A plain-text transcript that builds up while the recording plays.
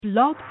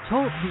Blog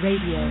Talk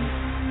Radio.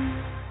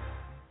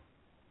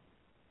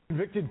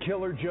 Convicted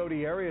killer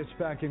Jodi Arias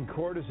back in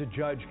court as a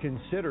judge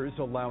considers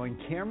allowing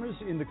cameras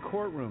in the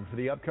courtroom for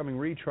the upcoming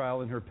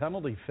retrial in her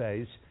penalty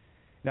phase.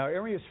 Now,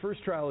 Arias'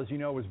 first trial, as you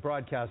know, was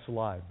broadcast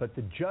live, but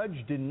the judge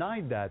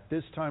denied that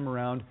this time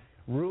around,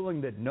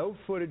 ruling that no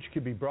footage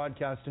could be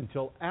broadcast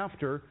until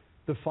after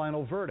the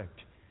final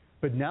verdict.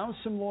 But now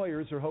some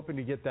lawyers are hoping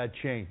to get that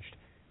changed.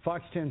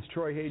 Fox 10's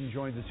Troy Hayden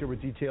joins us here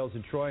with details.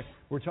 And Troy,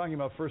 we're talking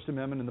about First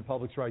Amendment and the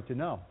public's right to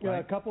know. Right? Yeah,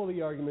 a couple of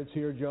the arguments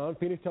here, John.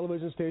 Phoenix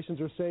television stations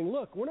are saying,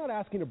 look, we're not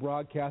asking to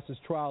broadcast this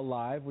trial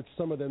live, which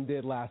some of them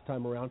did last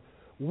time around.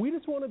 We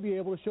just want to be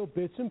able to show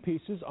bits and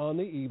pieces on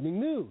the evening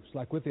news,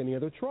 like with any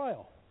other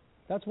trial.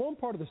 That's one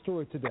part of the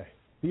story today.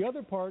 The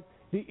other part,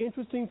 the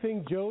interesting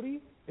thing,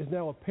 Jodi is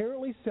now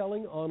apparently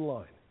selling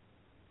online.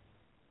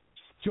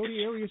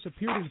 Jodi Arias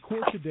appeared in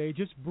court today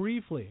just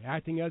briefly,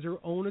 acting as her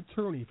own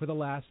attorney for the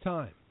last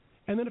time,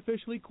 and then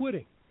officially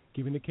quitting,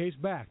 giving the case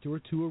back to her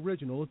two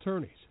original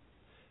attorneys.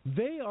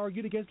 They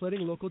argued against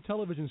letting local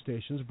television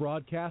stations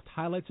broadcast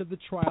highlights of the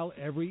trial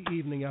every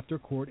evening after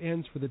court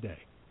ends for the day.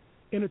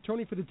 An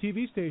attorney for the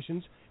TV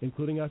stations,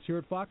 including us here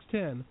at Fox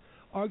 10,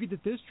 argued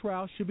that this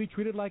trial should be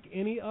treated like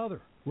any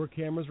other, where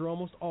cameras are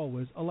almost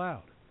always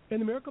allowed.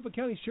 And the Maricopa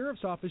County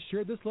Sheriff's Office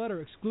shared this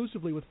letter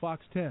exclusively with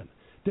Fox 10,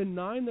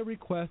 denying the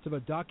request of a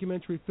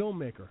documentary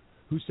filmmaker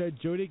who said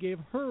Jodi gave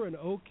her an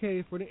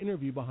okay for an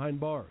interview behind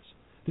bars.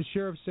 The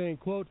sheriff saying,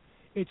 quote,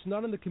 it's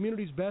not in the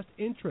community's best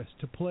interest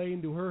to play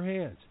into her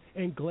hands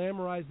and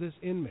glamorize this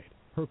inmate,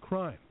 her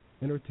crime,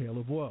 and her tale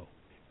of woe.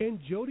 And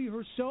Jodi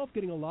herself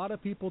getting a lot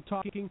of people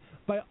talking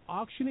by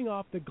auctioning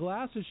off the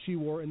glasses she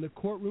wore in the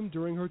courtroom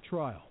during her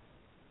trial.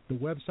 The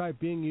website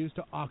being used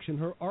to auction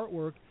her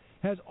artwork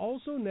has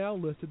also now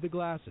listed the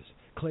glasses,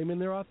 claiming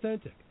they're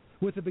authentic,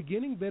 with a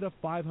beginning bid of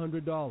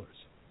 $500.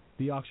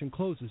 The auction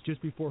closes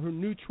just before her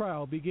new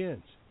trial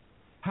begins.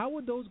 How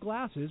would those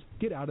glasses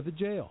get out of the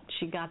jail?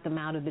 She got them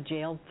out of the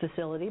jail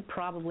facility,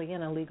 probably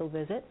in a legal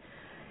visit.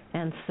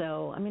 And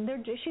so, I mean,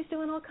 she's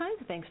doing all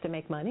kinds of things to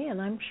make money,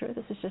 and I'm sure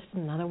this is just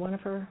another one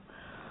of her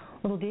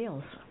little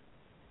deals.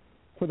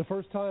 For the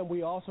first time,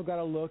 we also got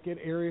a look at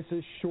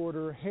Arias'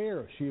 shorter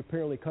hair. She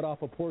apparently cut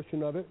off a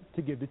portion of it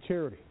to give to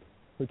charity.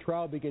 The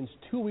trial begins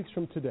 2 weeks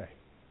from today.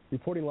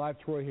 Reporting live,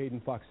 Troy Hayden,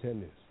 Fox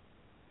 10 News.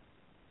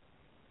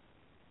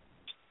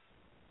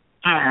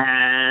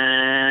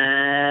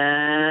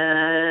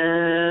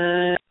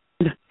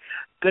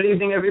 Good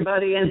evening,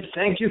 everybody, and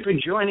thank you for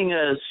joining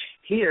us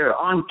here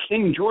on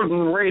King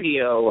Jordan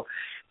Radio.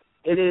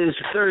 It is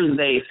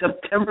Thursday,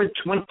 September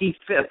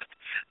 25th,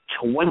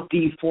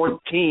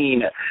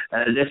 2014.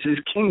 This is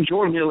King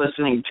Jordan you're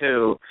listening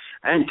to,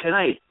 and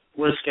tonight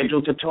we're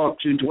scheduled to talk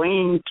to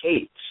Dwane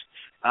Cates.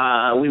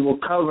 We will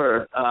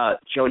cover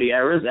Jodi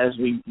Arias, as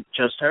we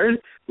just heard.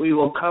 We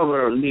will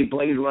cover the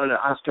Blade Runner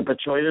Oscar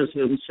Pistorius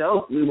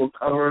himself. We will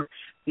cover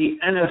the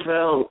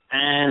NFL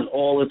and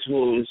all its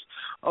woes.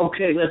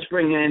 Okay, let's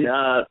bring in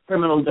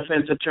criminal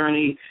defense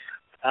attorney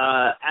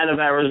out of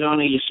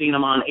Arizona. You've seen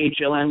him on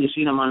HLN. You've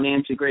seen him on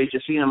Nancy Grace.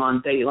 You've seen him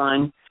on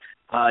Dateline.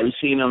 You've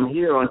seen him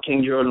here on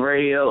King Jordan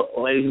Radio.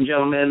 Ladies and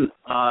gentlemen,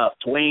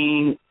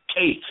 Dwane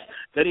Cates.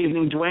 Good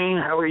evening,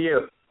 Dwane. How are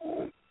you?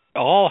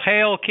 All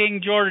hail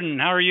King Jordan.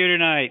 How are you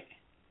tonight?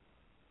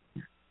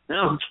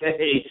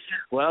 Okay.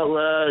 Well,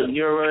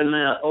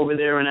 you're over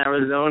there in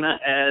Arizona,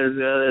 as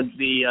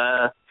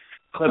the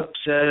clip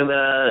said.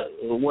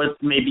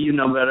 What maybe you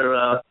know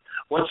better.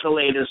 What's the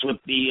latest with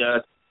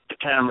the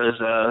cameras?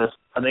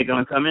 Are they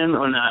going to come in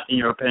or not, in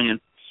your opinion?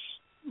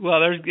 Well,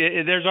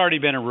 there's already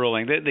been a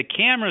ruling. The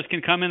cameras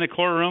can come in the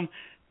courtroom,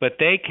 but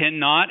they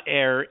cannot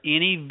air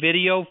any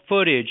video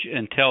footage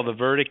until the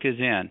verdict is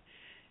in.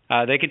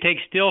 They can take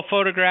still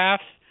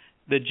photographs.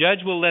 The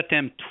judge will let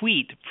them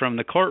tweet from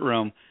the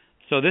courtroom.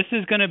 So this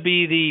is going to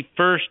be the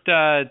first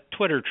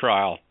Twitter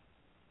trial.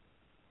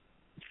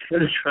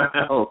 Twitter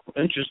trial.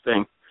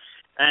 Interesting.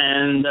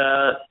 And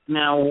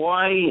now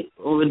why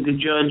would the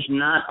judge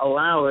not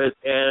allow it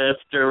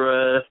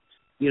after,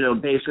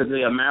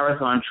 basically a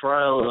marathon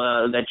trial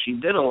that she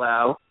did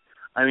allow?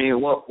 I mean,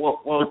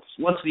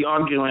 what's the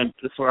argument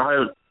for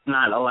her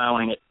not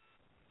allowing it?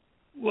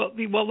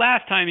 Well,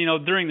 last time,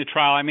 during the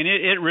trial, I mean,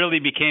 it really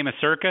became a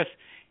circus,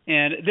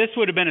 and this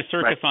would have been a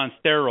circus on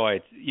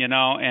steroids,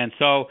 and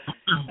so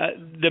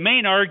the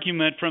main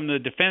argument from the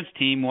defense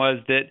team was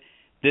that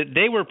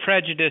they were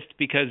prejudiced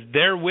because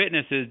their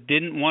witnesses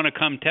didn't want to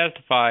come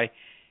testify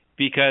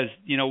because,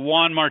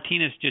 Juan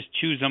Martinez just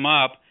chews them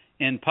up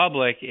in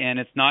public, and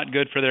it's not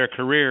good for their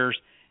careers,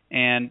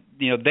 and,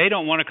 they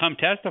don't want to come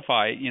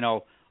testify,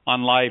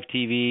 on live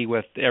TV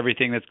with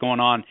everything that's going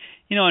on.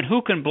 And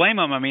who can blame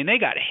them? I mean, they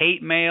got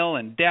hate mail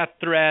and death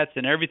threats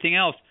and everything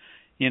else,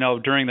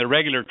 during the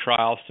regular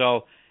trial.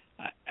 So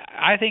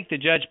I think the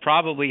judge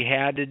probably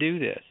had to do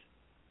this.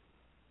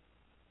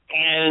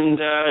 And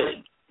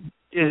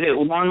is it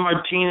Juan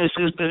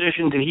Martinez's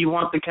position? Did he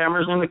want the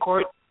cameras in the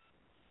court?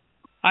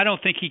 I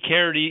don't think he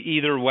cared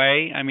either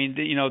way. I mean,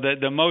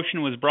 the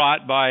motion was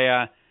brought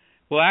by,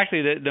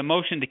 the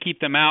motion to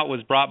keep them out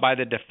was brought by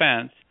the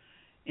defense.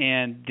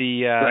 and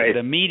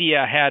the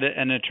media had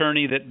an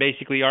attorney that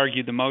basically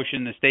argued the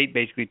motion. The state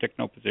basically took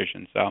no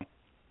position. So.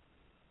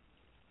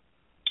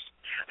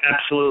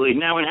 Absolutely.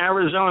 Now in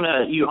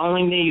Arizona, you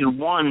only need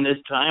one this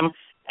time,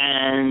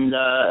 and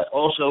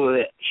also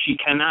she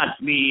cannot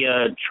be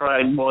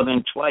tried more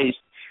than twice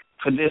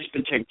for this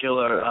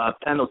particular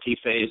penalty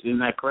phase. Isn't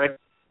that correct?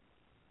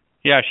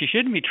 Yeah, she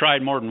shouldn't be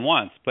tried more than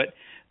once. But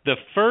the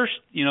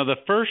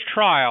first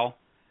trial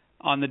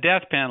on the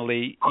death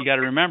penalty, you got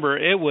to remember,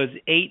 it was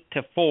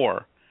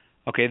 8-4.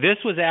 Okay,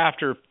 this was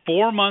after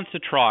 4 months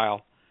of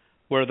trial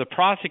where the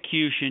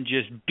prosecution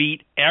just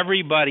beat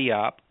everybody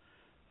up.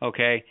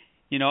 Okay,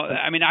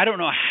 I don't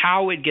know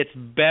how it gets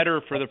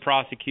better for the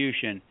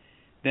prosecution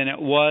than it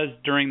was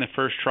during the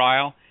first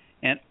trial,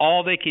 and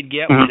all they could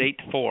get was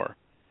 8-4.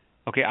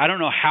 Okay, I don't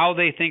know how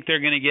they think they're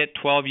going to get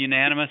 12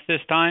 unanimous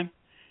this time.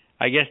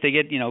 I guess they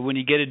get, when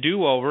you get a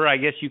do-over, I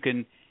guess you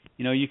can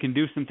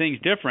do some things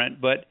different,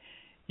 but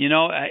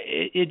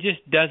it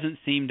just doesn't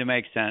seem to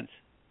make sense.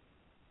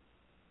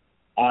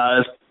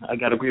 I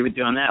got to agree with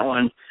you on that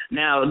one.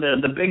 Now,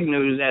 the big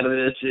news out of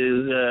this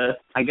is,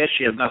 I guess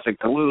she has nothing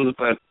to lose,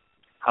 but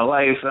her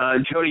life.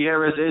 Jodi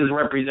Arias is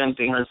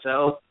representing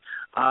herself.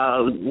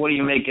 What do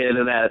you make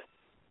of that?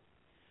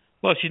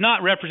 Well, she's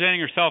not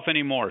representing herself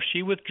anymore.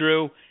 She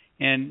withdrew,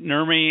 and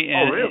Nurmi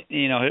and really?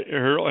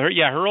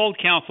 her old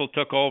counsel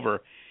took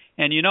over.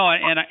 And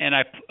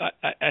I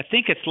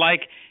think it's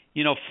like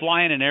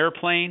flying an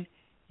airplane.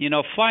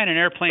 Flying an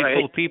airplane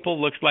full of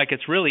people looks like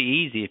it's really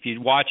easy if you're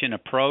watching a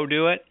pro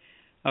do it.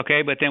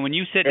 Okay, but then when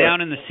you sit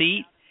down in the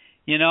seat,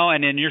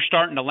 and then you're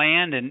starting to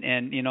land, and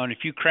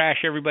if you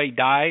crash, everybody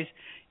dies.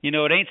 It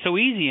ain't so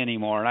easy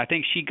anymore. And I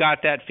think she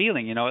got that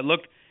feeling. It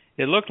looked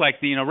like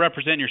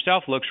represent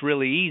yourself looks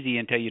really easy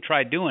until you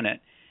try doing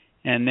it.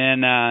 And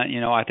then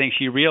I think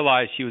she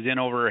realized she was in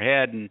over her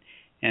head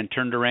and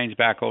turned the reins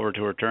back over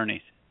to her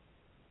attorneys.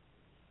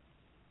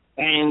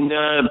 And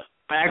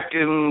back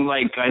in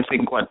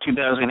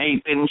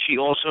 2008, didn't she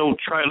also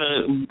try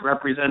to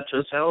represent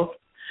herself?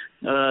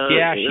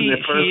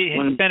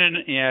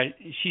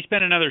 She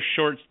spent another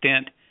short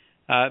stint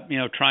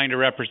trying to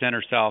represent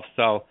herself.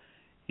 So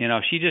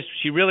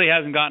she really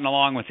hasn't gotten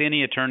along with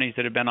any attorneys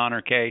that have been on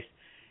her case,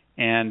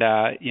 and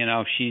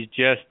she's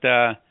just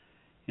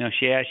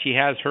she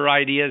has her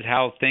ideas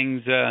how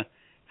she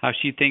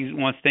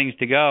wants things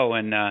to go,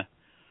 and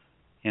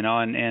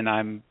and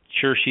I'm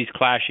sure she's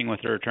clashing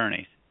with her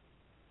attorneys.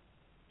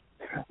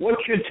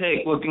 What's your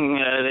take, looking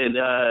at it,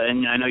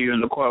 and I know you're in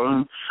the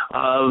courtroom,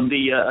 of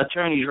the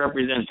attorneys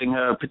representing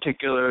her,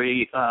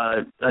 particularly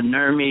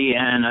Nurmi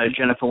and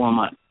Jennifer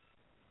Wilmot?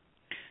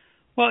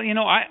 Well,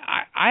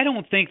 I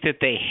don't think that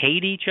they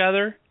hate each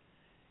other,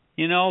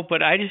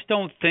 but I just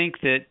don't think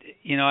that,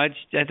 I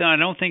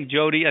don't think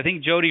Jodi. I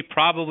think Jodi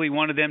probably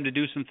wanted them to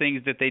do some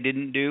things that they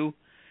didn't do,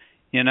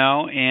 and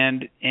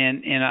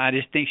I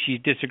just think she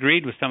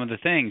disagreed with some of the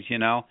things,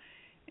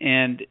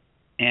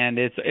 and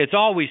it's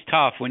always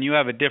tough when you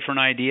have a different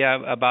idea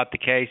about the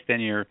case than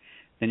your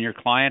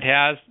client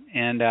has,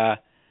 and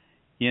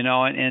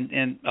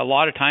and a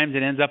lot of times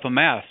it ends up a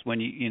mess when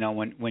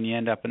you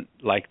end up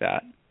like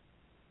that.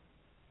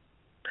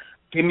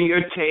 Give me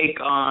your take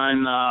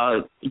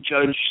on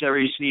Judge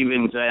Sherry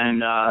Stevens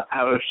and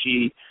how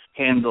she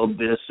handled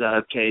this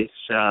case,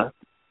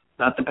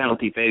 not the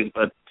penalty phase,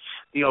 but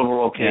the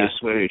overall case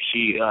where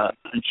she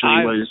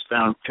was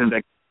found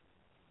convicted.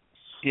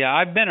 Yeah,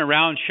 I've been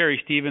around Sherry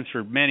Stevens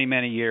for many,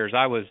 many years.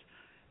 I was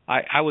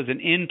an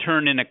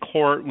intern in a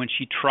court when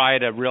she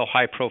tried a real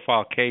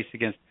high-profile case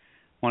against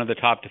one of the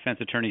top defense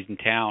attorneys in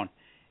town.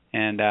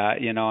 And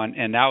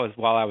and that was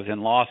while I was in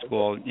law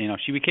school.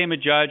 She became a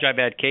judge. I've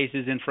had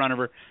cases in front of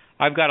her.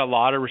 I've got a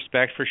lot of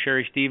respect for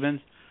Sherry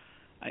Stevens.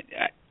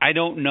 I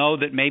don't know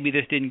that maybe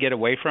this didn't get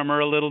away from her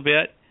a little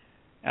bit.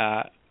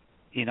 Juan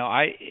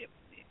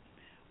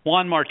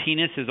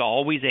Martinez is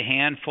always a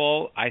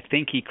handful. I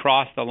think he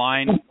crossed the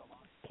line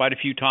quite a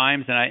few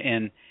times,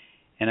 and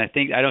I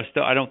think I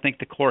don't think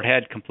the court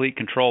had complete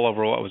control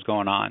over what was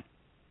going on.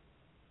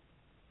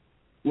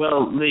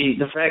 Well,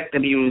 the fact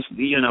that he was,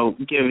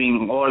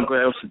 giving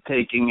autographs and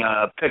taking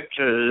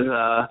pictures,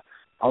 a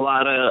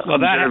lot of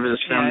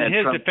observers found that. In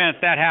his defense,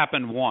 that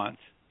happened once,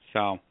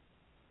 so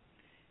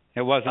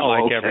it wasn't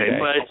every day.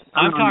 But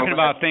I'm talking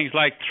about things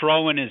like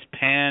throwing his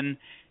pen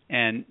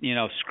and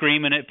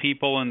screaming at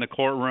people in the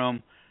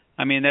courtroom.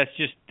 I mean, that's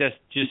just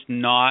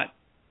not.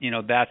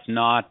 That's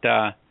not.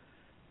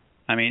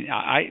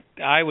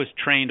 I was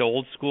trained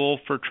old school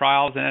for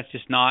trials, and that's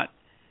just not.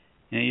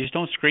 You just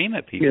don't scream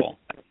at people.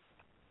 Yeah.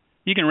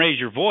 You can raise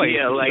your voice,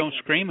 but you don't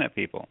scream at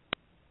people.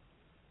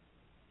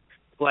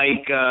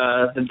 Like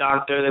the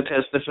doctor that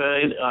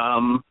testified,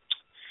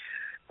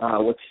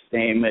 what's his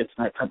name?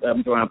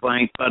 I'm drawing a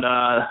blank, but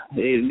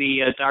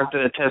the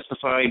doctor that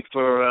testified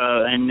for,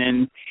 and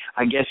then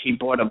I guess he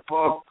bought a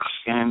book,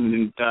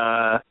 and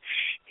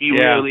he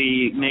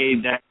really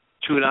made that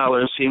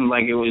 $2 seem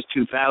like it was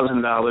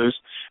 $2,000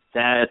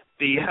 that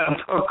the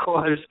book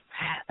was,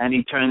 and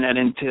he turned that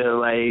into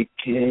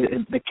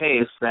the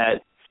case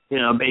that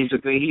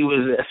basically he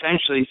was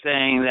essentially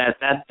saying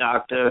that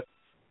doctor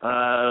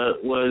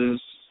was,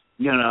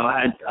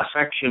 had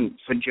affection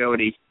for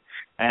Jodi,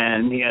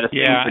 and he had a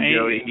thing for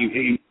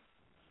Jodi.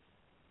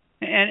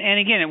 And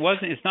again,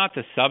 it's not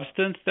the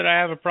substance that I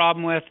have a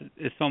problem with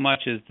as so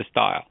much as the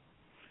style.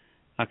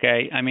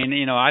 Okay, I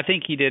mean, I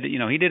think he did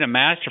a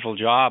masterful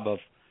job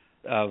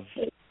of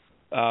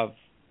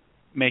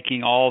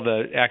making all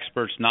the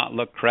experts not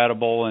look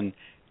credible, and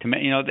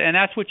and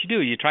that's what you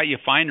do. You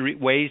find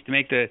ways to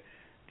make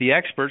the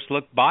experts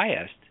look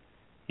biased,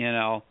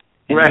 and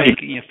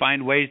right. you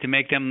find ways to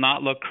make them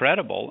not look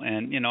credible,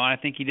 and I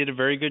think he did a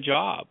very good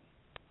job.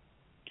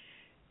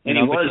 And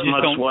he was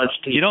much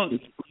watched. You don't.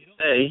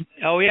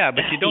 Oh yeah,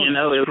 but you don't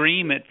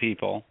scream at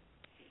people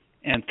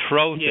and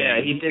throw things.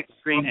 Yeah, he did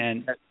scream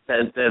at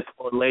that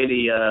poor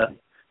lady.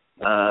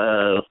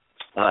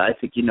 I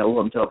think you know who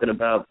I'm talking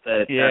about.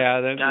 The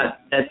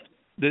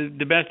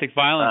domestic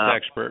violence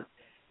expert,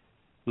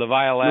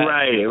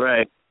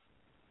 LaViolette.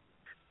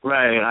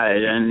 Right.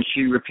 And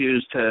she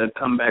refused to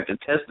come back to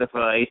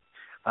testify.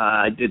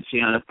 I did see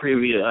on a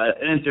previous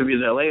an interview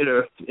there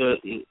later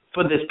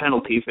for this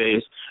penalty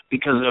phase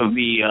because of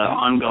the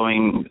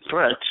ongoing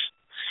threats.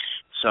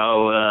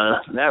 So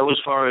that was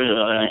far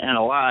and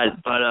a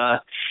lot, but I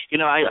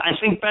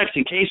think back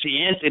to Casey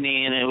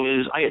Anthony, and it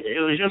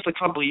was just a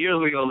couple of years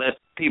ago that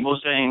people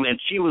saying that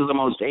she was the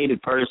most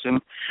hated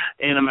person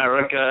in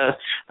America.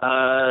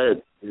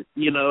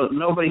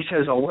 Nobody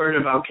says a word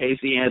about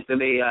Casey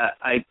Anthony.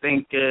 I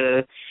think,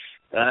 in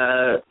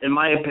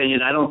my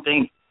opinion, I don't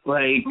think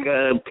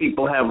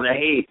people have the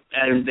hate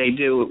as they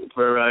do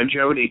for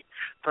Jodi.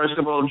 First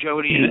of all,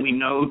 Jodi, we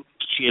know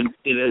she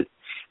did it.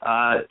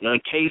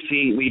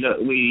 Casey, we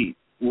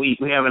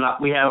have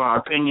our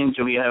opinions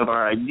and we have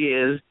our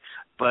ideas,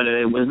 but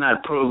it was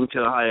not proved to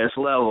the highest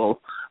level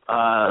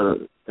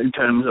in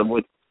terms of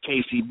what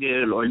Casey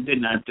did or did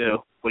not do.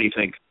 What do you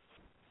think?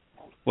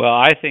 Well,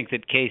 I think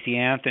that Casey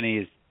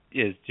Anthony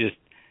is just,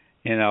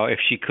 if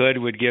she could,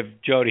 would give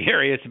Jodi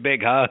Arias a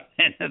big hug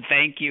and a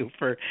thank you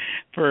for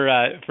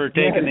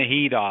taking the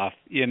heat off.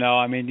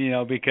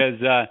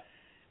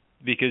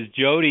 Because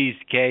Jodi's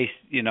case,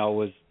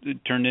 was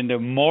turned into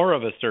more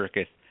of a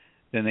circus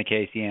than the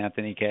Casey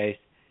Anthony case,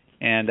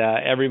 and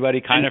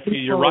everybody kind of,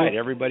 you're right,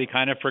 everybody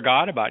kind of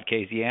forgot about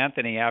Casey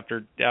Anthony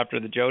after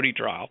the Jodi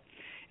trial.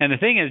 And the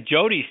thing is,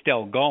 Jodi's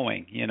still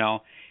going,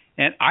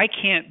 and I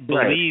can't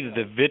believe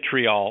the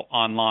vitriol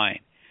online.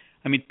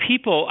 I mean,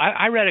 people.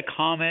 I read a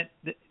comment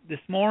this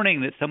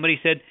morning that somebody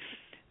said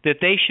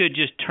that they should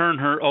just turn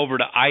her over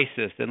to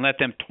ISIS and let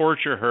them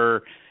torture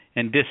her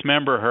and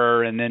dismember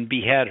her and then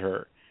behead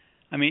her.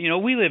 I mean,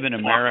 we live in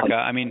America.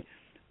 I mean,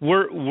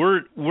 we're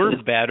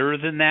better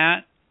than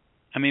that.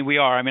 I mean, we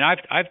are. I mean,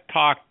 I've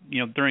talked,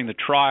 during the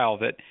trial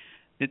that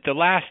the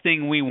last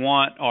thing we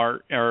want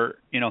are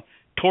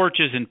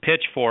torches and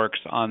pitchforks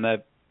on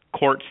the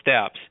court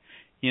steps.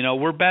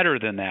 We're better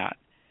than that.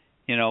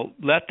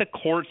 Let the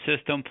court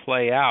system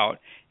play out,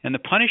 and the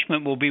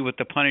punishment will be what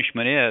the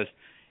punishment is.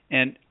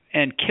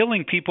 And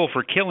killing people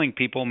for killing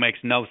people makes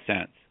no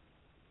sense.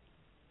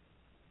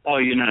 Oh,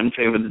 you're not in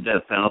favor of the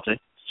death penalty?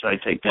 So I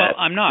take that. Well,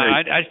 I'm not.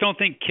 I just don't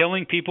think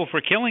killing people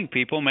for killing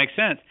people makes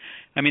sense.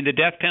 I mean, the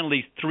death penalty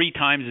is 3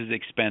 times as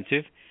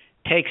expensive,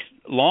 takes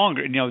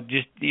longer.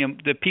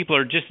 The people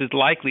are just as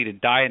likely to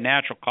die of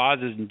natural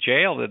causes in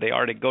jail that they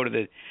are to go to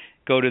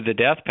the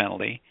death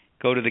penalty,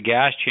 go to the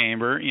gas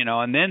chamber.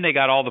 And then they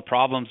got all the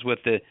problems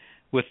with the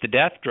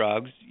death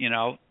drugs.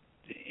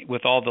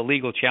 With all the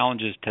legal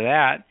challenges to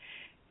that.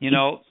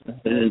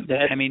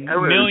 I mean,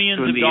 millions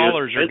of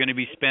dollars are going to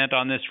be spent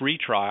on this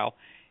retrial.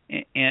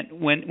 And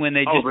when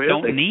they just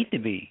don't need to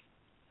be.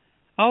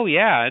 Oh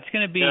yeah, it's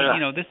going to be.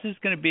 This is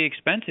going to be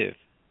expensive,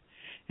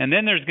 and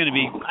then there's going to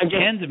be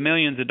tens of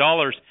millions of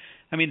dollars.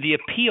 I mean, the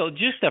appeal,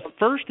 just the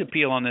first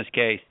appeal on this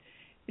case,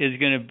 is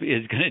going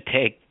to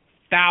take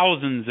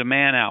thousands of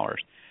man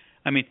hours.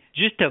 I mean,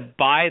 just to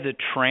buy the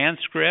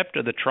transcript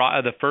of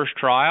the first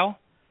trial,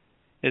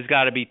 has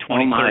got to be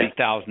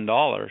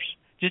 $20,000-$30,000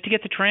 just to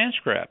get the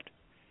transcript.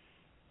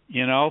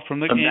 From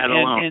the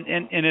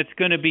and it's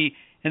going to be.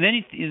 And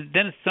then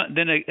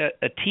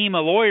a team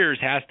of lawyers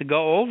has to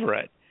go over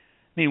it.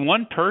 I mean,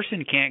 one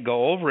person can't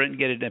go over it and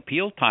get an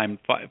appeal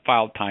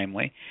filed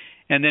timely.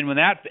 And then when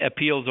that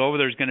appeal's over,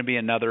 there's going to be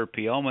another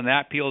appeal. And when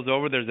that appeal's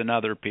over, there's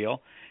another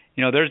appeal.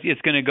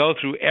 It's going to go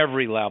through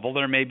every level.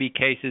 There may be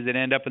cases that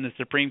end up in the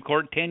Supreme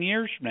Court 10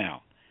 years from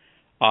now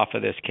off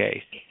of this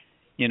case.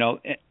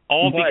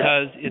 All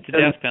because it's a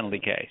death penalty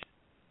case.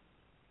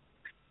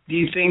 Do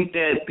you think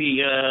that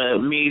the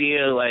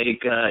media,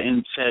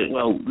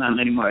 not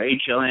anymore,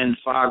 HLN,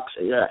 Fox,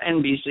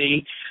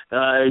 NBC,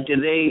 do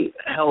they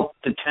help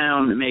the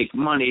town make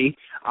money,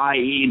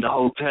 i.e. the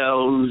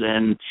hotels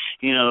and,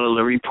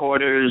 the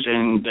reporters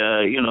and,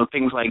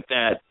 things like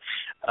that,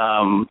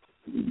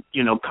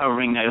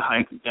 covering that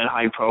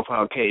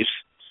high-profile case?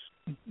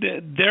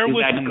 There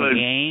was some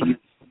gain.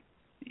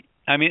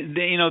 I mean,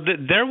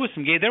 there was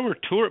some gain. There were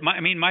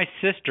my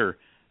sister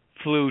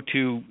flew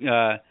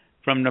to...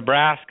 from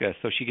Nebraska,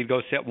 so she could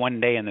go sit one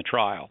day in the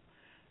trial.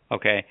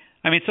 Okay,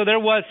 I mean, so there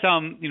was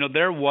some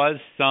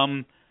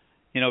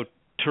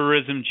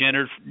tourism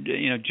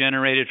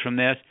generated from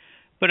this,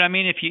 but I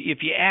mean,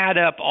 if you add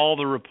up all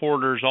the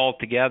reporters all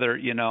together,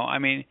 I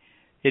mean,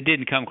 it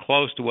didn't come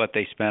close to what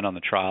they spent on the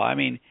trial. I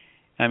mean,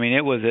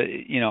 it was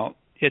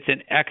it's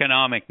an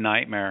economic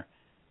nightmare,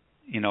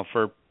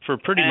 for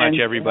pretty much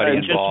everybody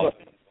involved.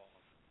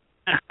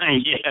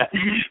 Yeah,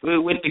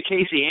 with the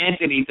Casey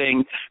Anthony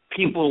thing,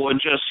 people were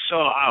just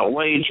so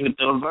outraged with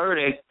the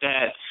verdict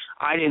that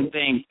I didn't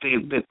think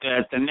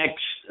that the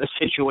next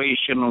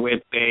situation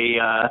with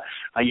a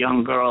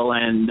young girl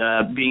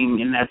and being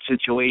in that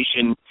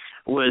situation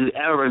was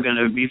ever going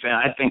to be fair.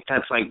 I think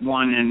that's like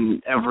one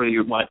in every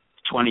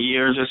 20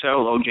 years or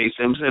so, O.J.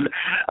 Simpson.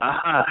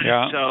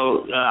 Yeah.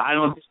 So I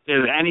don't think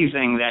there's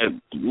anything that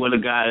would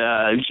have got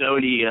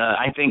Jodi.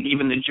 I think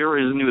even the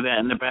jurors knew that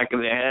in the back of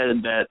their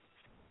head that,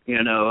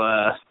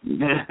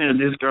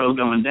 this girl's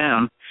going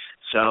down.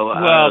 So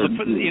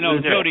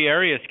Jodi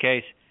Arias'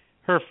 case,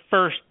 her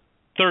first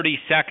 30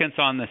 seconds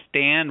on the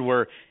stand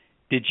were,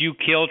 "Did you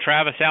kill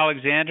Travis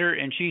Alexander?"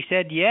 And she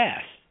said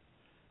yes.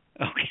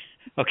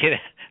 Okay,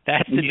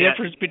 that's the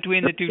difference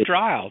between the two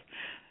trials.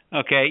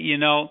 Okay,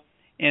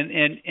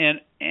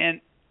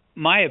 and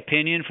my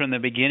opinion from the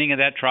beginning of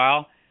that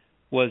trial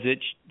was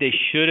that they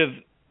should have,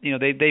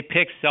 they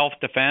picked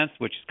self-defense,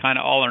 which is kind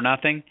of all or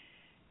nothing,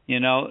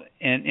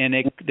 and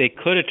they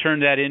could have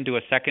turned that into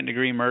a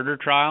second-degree murder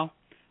trial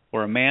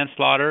or a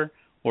manslaughter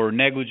or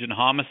negligent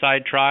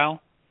homicide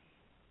trial,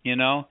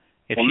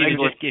 which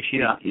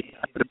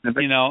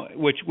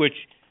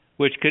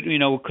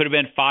could have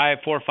been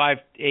 4, 5,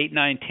 8,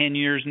 9, 10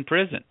 years in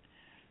prison,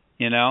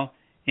 and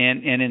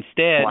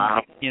instead,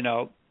 wow.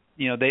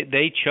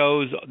 They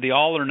chose the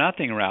all or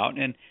nothing route.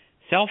 And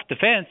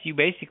self-defense, you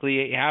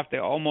basically have to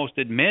almost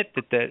admit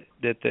that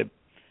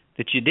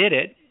you did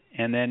it,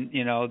 and then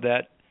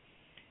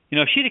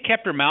if she'd have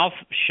kept her mouth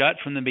shut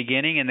from the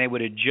beginning and they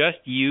would have just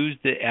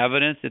used the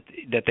evidence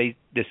that they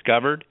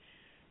discovered,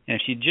 and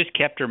if she'd just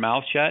kept her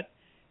mouth shut,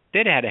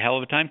 they'd have had a hell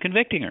of a time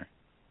convicting her.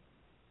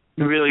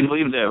 You really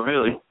believe that?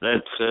 Really?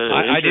 That's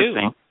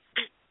interesting.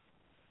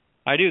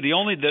 I do.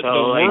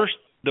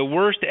 The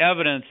worst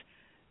evidence,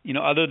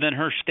 other than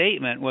her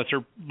statement, was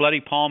her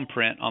bloody palm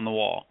print on the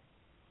wall.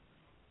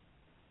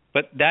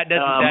 But that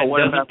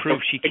doesn't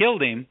prove she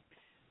killed him.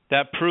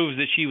 That proves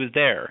that she was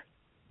there.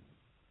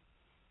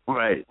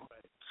 Right.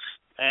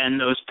 And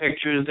those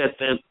pictures that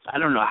I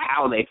don't know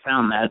how they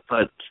found that,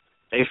 but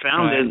they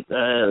found it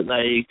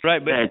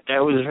right. But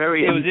that was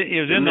very. It was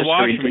in the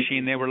washing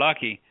machine. They were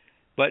lucky.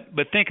 But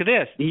think of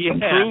this: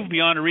 prove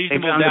beyond a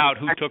reasonable doubt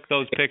who took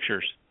those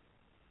pictures.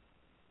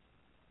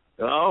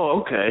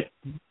 Oh, okay.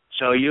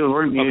 So you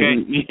were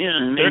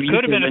there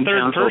could have been a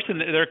third person.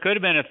 There could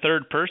have been a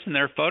third person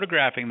there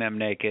photographing them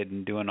naked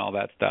and doing all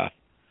that stuff.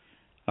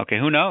 Okay,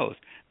 who knows?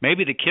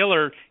 Maybe the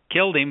killer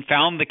killed him,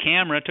 found the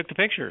camera, took the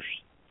pictures.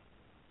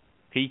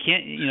 Okay, you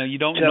can't. You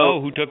don't know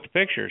who took the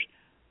pictures.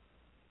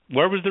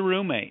 Where was the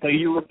roommate? So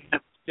you would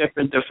have a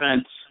different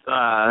defense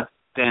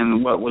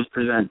than what was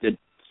presented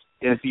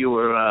if you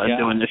were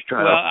doing this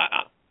trial.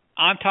 Well,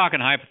 I'm talking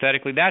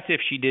hypothetically. That's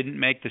if she didn't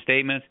make the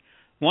statements.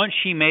 Once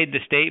she made the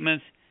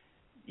statements,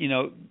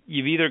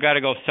 you've either got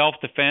to go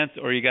self-defense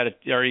or you got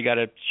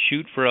to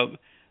shoot for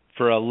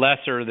a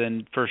lesser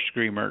than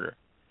first-degree murder.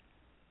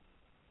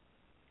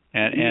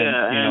 And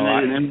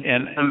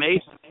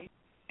amazing.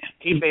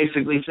 He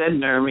basically said,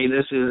 Nermi,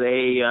 this is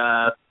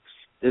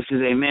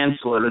a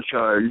manslaughter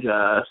charge,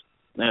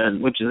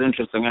 which is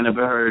interesting. I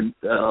never heard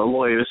a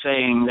lawyer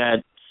saying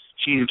that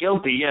she's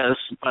guilty, yes,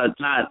 but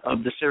not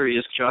of the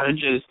serious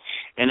charges.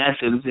 In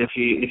essence, if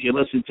you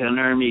listen to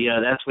Nermi,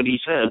 that's what he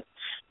said.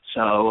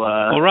 So,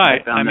 well,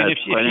 right. I mean,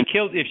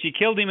 if she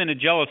killed him in a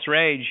jealous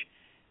rage,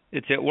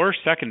 it's at worst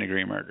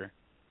second-degree murder.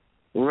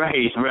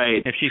 Right.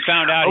 If she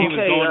found out he was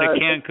going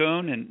to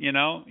Cancun, and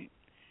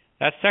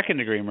that's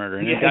second-degree murder.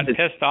 And he got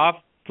pissed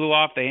off, flew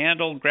off the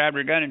handle, grabbed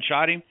her gun, and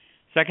shot him.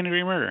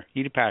 Second-degree murder.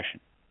 Heat of passion.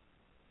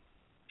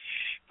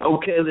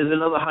 Okay, there's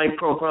another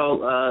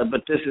high-profile,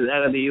 but this is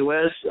out of the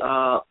U.S.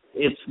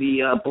 It's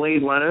the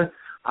Blade Runner.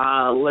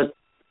 I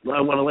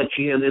want to let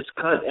you hear this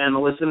cut and the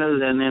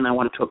listeners, and then I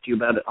want to talk to you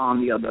about it on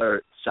the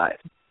other side.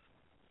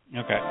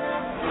 Okay.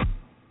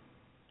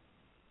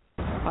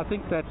 I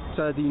think that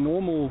the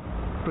normal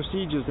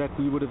procedures that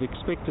we would have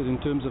expected in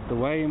terms of the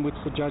way in which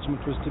the judgment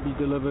was to be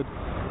delivered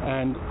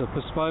and the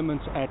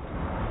postponements at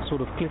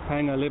sort of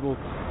cliffhanger level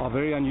are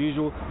very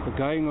unusual. The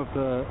going of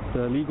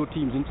the legal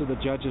teams into the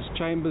judges'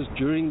 chambers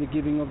during the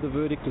giving of the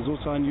verdict is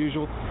also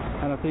unusual,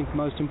 and I think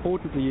most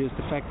importantly is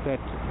the fact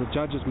that the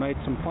judges made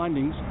some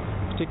findings,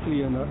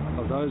 particularly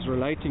of those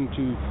relating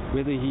to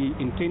whether he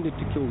intended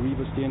to kill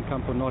Reeva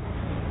Steenkamp or not,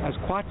 as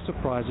quite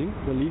surprising.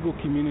 The legal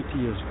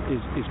community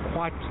is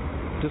quite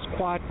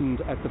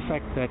disquieted at the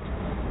fact that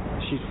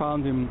she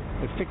found him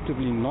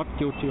effectively not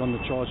guilty on the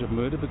charge of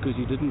murder because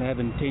he didn't have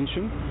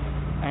intention,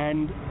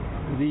 and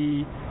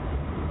the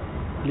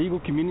legal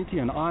community,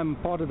 and I'm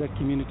part of that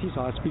community,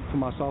 so I speak for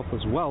myself as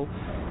well,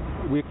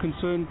 we're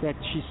concerned that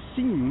she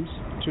seems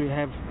to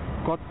have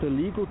got the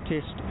legal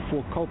test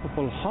for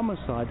culpable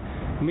homicide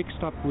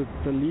mixed up with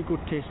the legal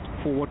test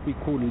for what we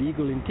call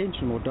legal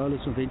intention or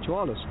dolus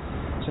eventualis.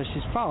 So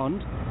she's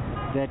found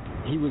that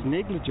he was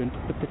negligent,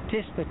 but the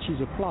test that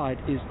she's applied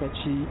is that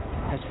she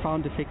has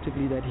found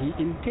effectively that he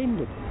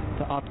intended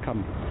the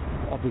outcome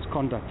of his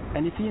conduct.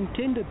 And if he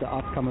intended the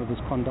outcome of his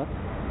conduct,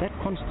 that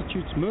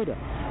constitutes murder.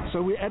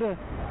 So we're at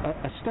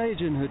a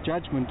stage in her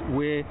judgment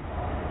where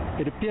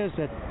it appears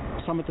that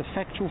some of the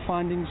factual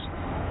findings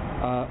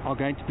are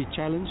going to be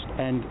challenged,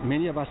 and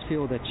many of us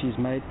feel that she's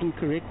made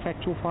incorrect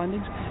factual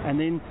findings, and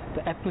then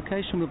the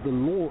application of the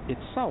law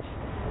itself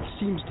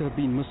seems to have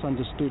been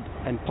misunderstood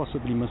and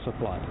possibly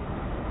misapplied.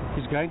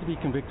 He's going to be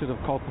convicted of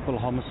culpable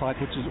homicide,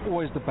 which is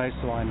always the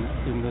baseline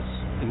in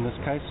this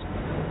case.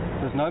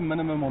 There's no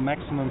minimum or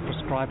maximum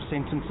prescribed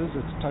sentences.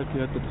 It's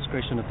totally at the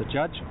discretion of the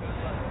judge.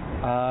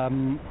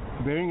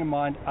 Bearing in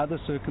mind other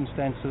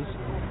circumstances,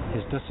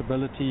 his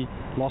disability,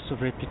 loss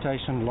of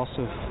reputation, loss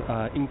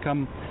of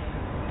income,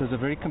 there's a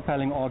very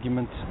compelling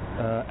argument,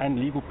 and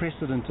legal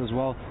precedent as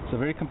well, it's a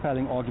very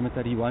compelling argument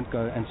that he won't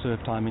go and serve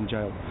time in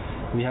jail.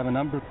 We have a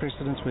number of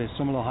precedents where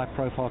similar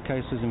high-profile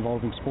cases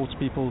involving sports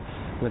people,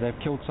 where they've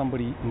killed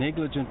somebody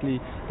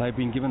negligently, they've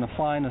been given a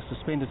fine, a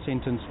suspended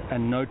sentence,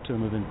 and no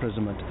term of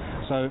imprisonment.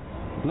 So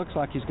it looks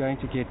like he's going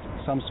to get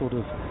some sort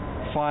of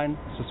fine,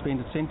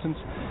 suspended sentence.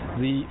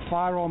 The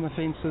firearm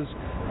offences,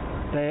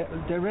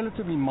 they're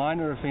relatively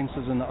minor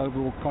offences in the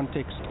overall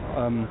context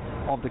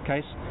of the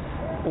case.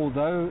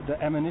 Although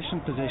the ammunition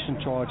possession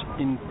charge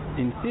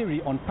in theory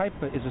on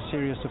paper is a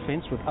serious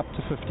offence with up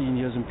to 15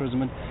 years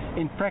imprisonment,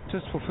 in practice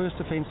for first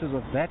offences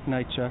of that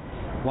nature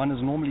one is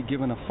normally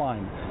given a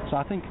fine. So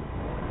I think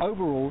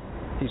overall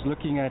he's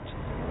looking at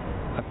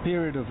a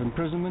period of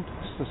imprisonment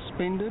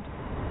suspended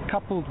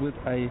coupled with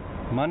a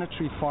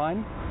monetary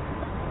fine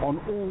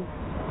on all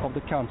of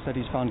the counts that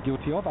he's found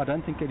guilty of. I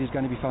don't think that he's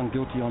going to be found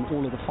guilty on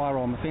all of the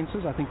firearm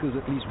offences. I think there's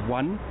at least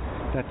one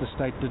that the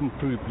state didn't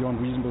prove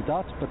beyond reasonable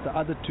doubt, but the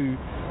other two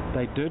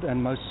they did,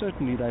 and most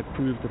certainly they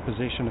proved the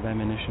possession of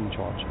ammunition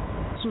charge.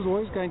 This was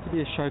always going to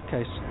be a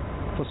showcase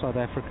for South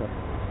Africa.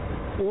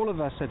 All of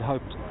us had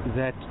hoped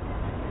that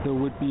there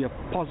would be a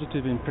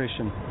positive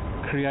impression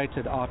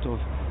created out of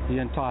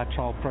the entire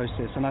trial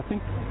process, and I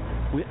think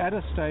we're at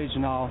a stage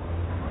now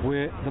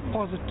where the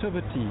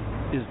positivity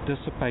is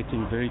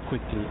dissipating very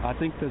quickly. I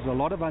think there's a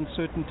lot of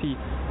uncertainty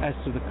as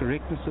to the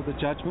correctness of the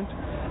judgment,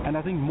 and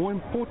I think more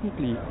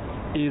importantly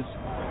is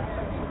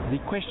the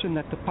question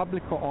that the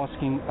public are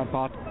asking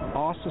about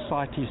our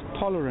society's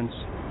tolerance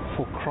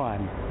for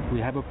crime. We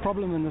have a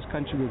problem in this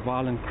country with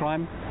violent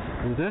crime.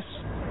 This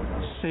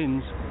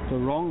sends the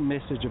wrong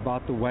message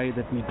about the way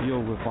that we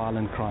deal with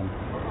violent crime.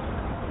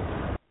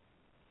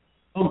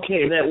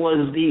 Okay, that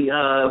was the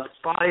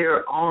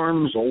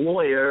firearms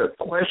lawyer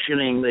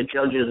questioning the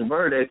judge's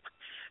verdict.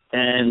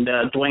 And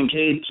Dwane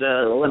Cates,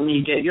 let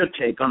me get your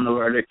take on the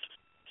verdict.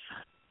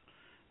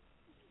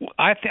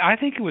 I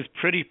think it was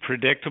pretty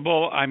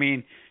predictable. I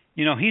mean,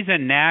 you know, he's a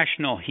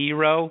national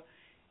hero,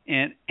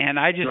 and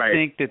I just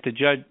think that the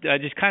judge, I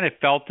just kind of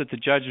felt that the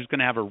judge was going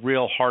to have a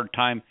real hard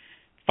time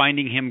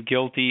finding him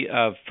guilty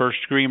of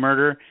first-degree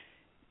murder,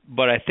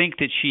 but I think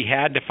that she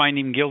had to find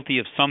him guilty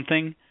of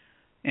something.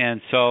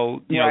 And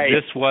so, you know,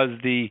 this was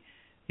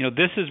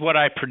this is what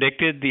I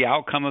predicted the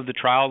outcome of the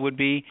trial would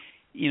be.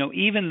 You know,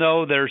 even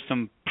though there's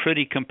some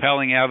pretty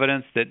compelling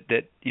evidence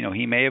that you know,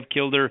 he may have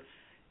killed her,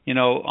 you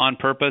know, on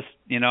purpose,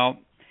 you know,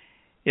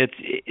 this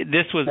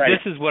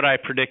is what I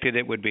predicted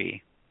it would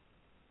be.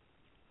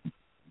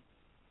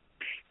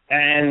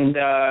 And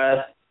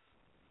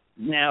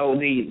now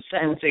the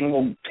sentencing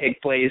will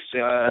take place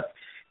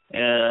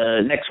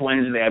next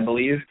Wednesday, I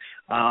believe.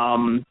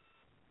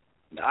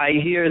 I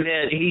hear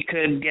that he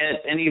could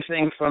get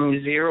anything from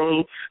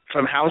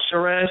house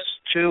arrest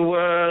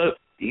to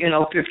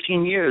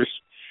 15 years,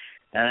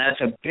 and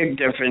that's a big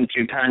difference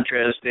in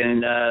contrast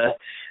in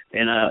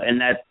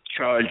that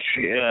charge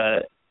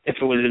if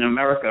it was in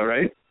America,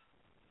 right?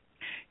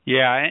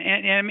 Yeah,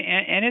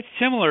 and it's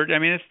similar. I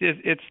mean,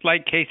 it's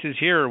like cases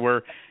here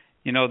where,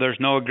 you know, there's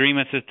no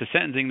agreements as to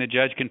sentencing. The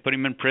judge can put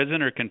him in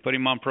prison or can put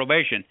him on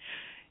probation.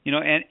 You know,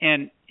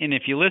 and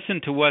if you listen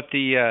to what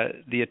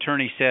the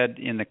attorney said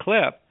in the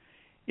clip,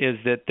 is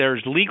that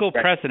there's legal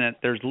precedent.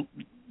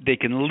 They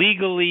can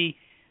legally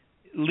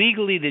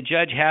the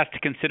judge has to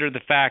consider the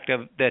fact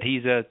that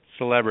he's a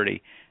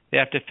celebrity.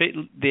 They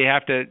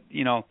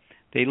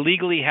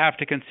legally have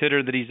to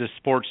consider that he's a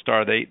sports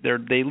star.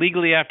 They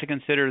legally have to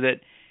consider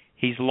that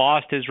he's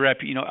lost his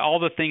all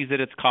the things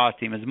that it's cost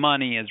him, his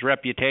money, his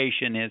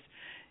reputation, his,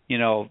 you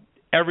know,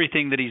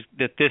 everything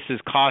that this has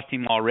cost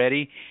him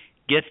already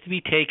gets to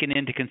be taken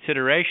into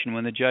consideration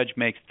when the judge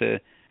makes the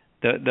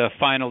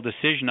final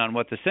decision on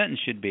what the sentence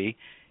should be.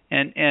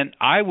 And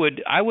I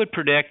would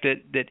predict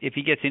that if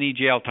he gets any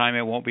jail time,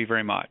 it won't be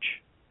very much.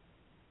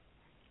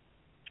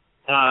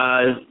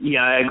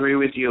 Yeah, I agree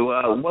with you.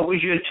 What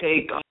was your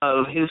take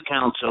of his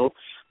counsel,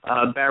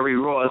 Barry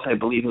Ross, I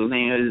believe his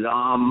name is,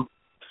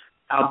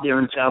 out there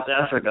in South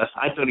Africa?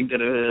 I thought he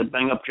did a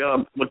bang-up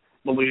job. What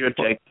was your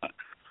take?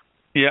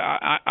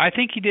 Yeah, I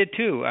think he did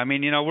too. I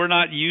mean, we're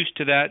not used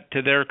to that,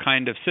 to their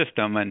kind of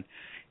system, and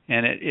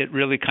it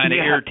really kind of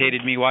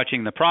irritated me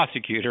watching the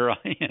prosecutor,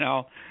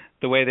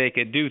 the way they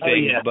could do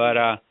things. But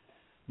I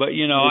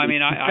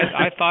mean,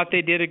 I thought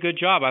they did a good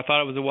job. I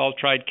thought it was a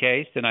well-tried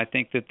case, and I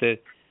think that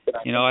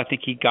I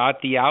think he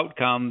got the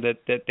outcome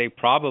that they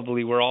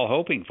probably were all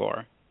hoping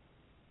for.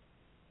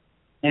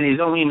 And he's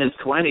only in his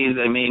 20s.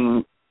 I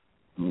mean,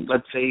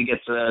 let's say he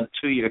gets a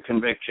 2-year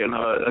conviction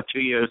or a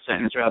 2-year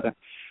sentence, rather.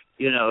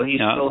 He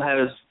still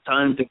has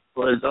time to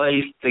put his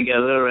life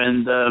together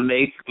and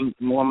make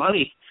more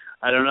money.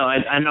 I don't know.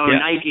 I know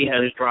Nike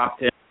has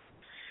dropped him,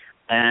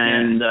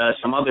 and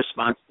some other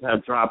sponsors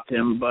have dropped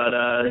him. But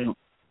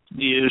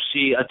do you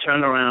see a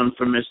turnaround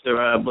for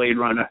Mr. Blade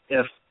Runner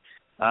if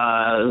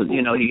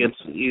he gets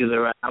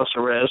either a house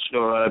arrest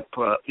or a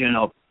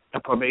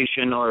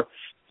probation, or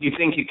do you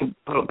think he can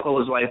pull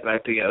his life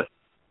back together?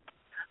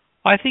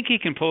 I think he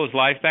can pull his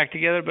life back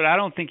together, but I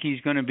don't think he's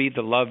going to be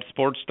the loved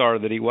sports star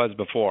that he was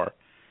before.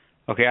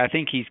 Okay, I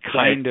think he's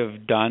kind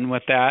of done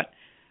with that.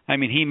 I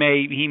mean, he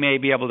may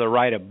be able to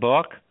write a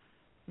book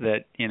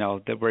that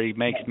where he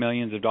makes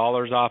millions of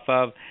dollars off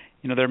of.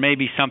 There may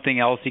be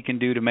something else he can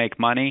do to make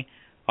money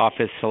off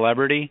his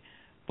celebrity,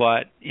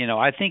 but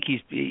I think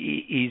he's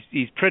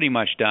pretty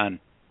much done.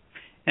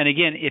 And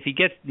again, if he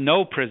gets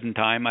no prison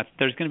time,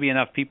 there's going to be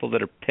enough people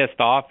that are pissed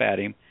off at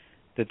him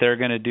that they're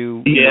going to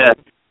do.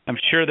 I'm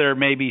sure there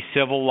may be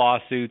civil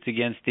lawsuits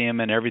against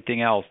him and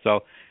everything else.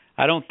 So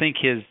I don't think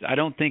his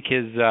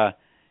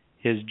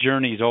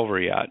journey's over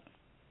yet.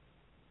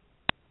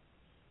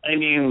 I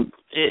mean,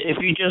 if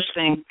you just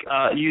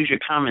use your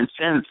common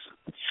sense,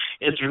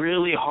 it's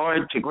really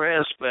hard to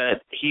grasp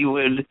that he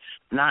would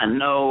not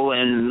know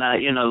and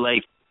that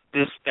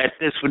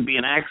this would be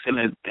an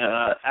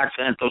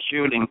accidental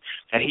shooting.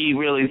 That he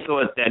really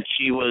thought that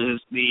she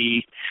was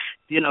the.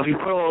 If you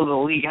put all the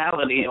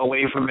legality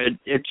away from it,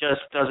 it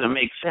just doesn't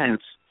make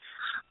sense.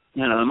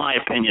 In my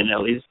opinion,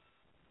 at least.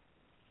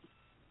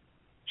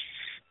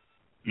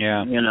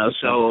 Yeah.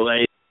 So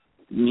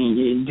do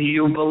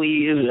you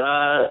believe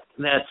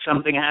that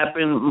something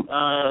happened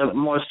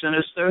more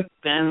sinister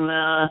than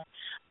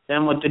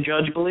what the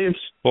judge believes?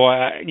 Boy,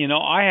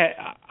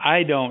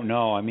 I don't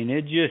know. I mean,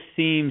 it just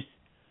seems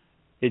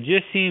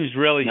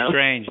really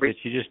strange that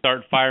you just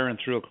start firing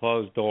through a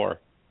closed door.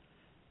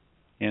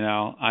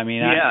 I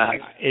mean,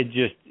 it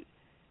just,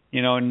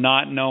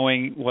 not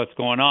knowing what's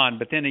going on.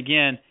 But then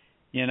again,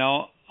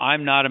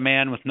 I'm not a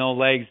man with no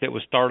legs that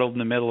was startled in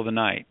the middle of the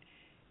night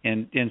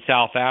in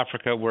South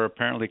Africa, where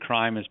apparently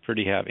crime is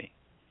pretty heavy.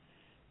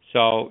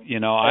 So,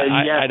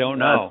 I don't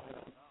know.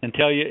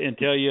 Until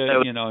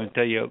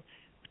you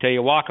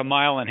walk a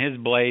mile on his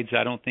blades,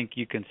 I don't think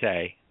you can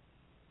say.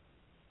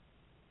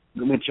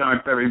 Which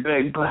aren't very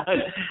big, but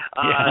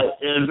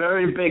a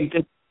very big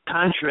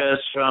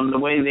contrast from the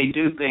way they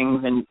do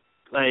things in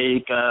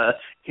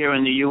here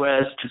in the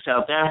U.S. to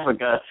South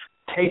Africa.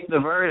 Take the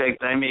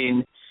verdict. I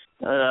mean,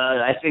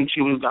 I think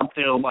she was up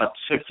there about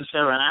 6 or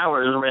 7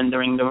 hours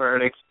rendering the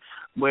verdict,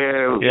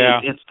 where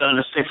it's done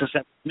in 6 or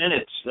 7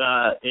 minutes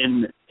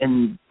in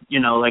the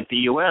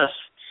U.S.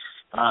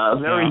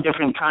 Very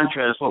different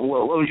contrast. What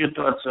was your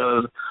thoughts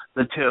of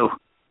the two?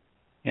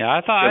 Yeah,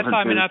 I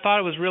thought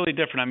it was really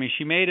different. I mean,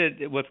 she made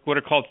it with what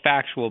are called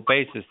factual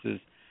bases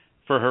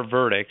for her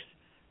verdicts.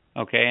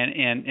 Okay,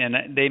 and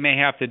they may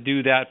have to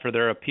do that for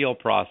their appeal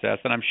process,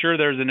 and I'm sure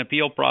there's an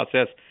appeal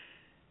process,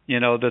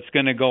 that's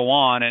going to go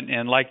on.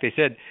 And like they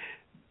said,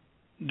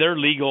 their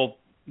legal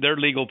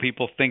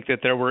people think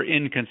that there were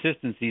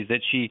inconsistencies,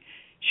 that she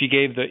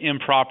gave the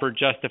improper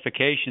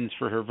justifications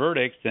for her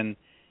verdicts, and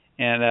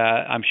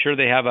I'm sure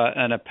they have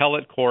an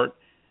appellate court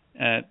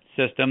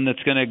system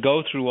that's going to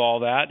go through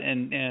all that,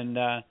 and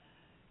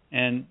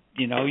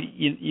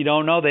you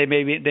don't know, they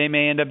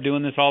may end up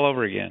doing this all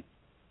over again.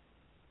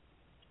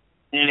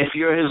 And if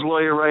you're his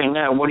lawyer right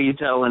now, what are you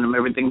telling him?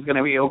 Everything's going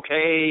to be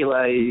okay?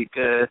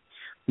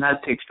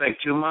 Not to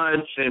expect too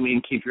much? I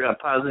mean, keep your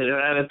positive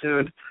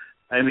attitude?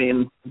 I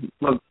mean,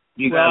 look,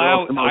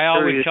 I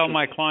always tell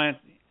my clients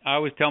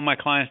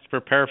to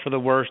prepare for the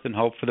worst and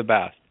hope for the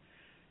best.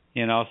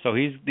 So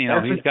he's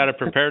got to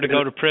prepare to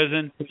go to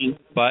prison,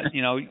 but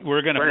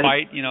we're going to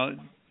fight.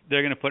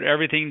 They're going to put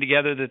everything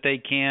together that they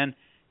can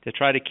to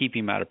try to keep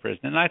him out of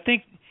prison. And I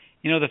think,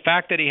 the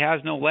fact that he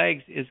has no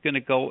legs is going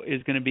to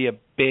be a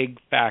big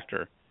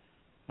factor.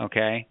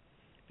 Okay,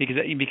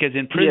 because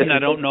in prison I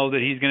don't know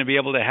that he's going to be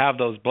able to have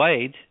those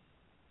blades,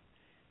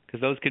 because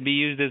those could be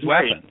used as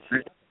weapons.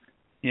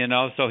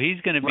 So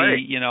he's going to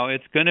be,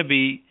 it's going to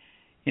be,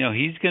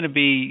 he's going to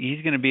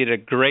be at a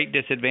great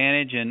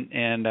disadvantage,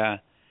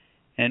 and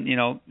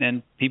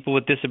people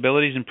with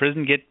disabilities in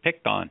prison get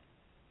picked on.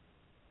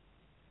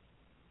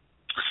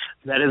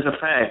 That is a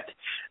fact.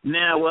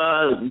 Now,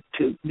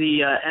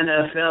 the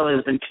NFL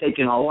has been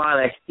taking a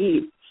lot of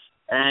heat,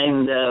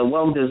 and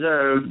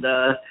well-deserved,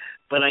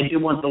 but I do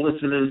want the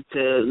listeners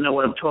to know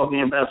what I'm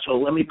talking about, so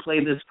let me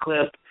play this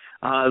clip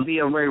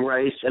via Ray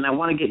Rice, and I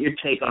want to get your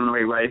take on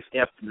Ray Rice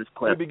after this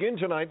clip. We begin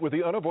tonight with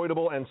the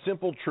unavoidable and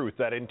simple truth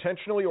that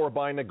intentionally or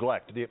by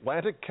neglect, the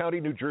Atlantic County,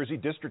 New Jersey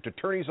District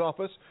Attorney's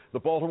Office, the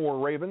Baltimore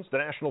Ravens, the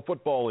National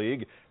Football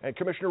League, and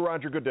Commissioner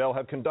Roger Goodell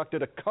have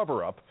conducted a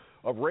cover-up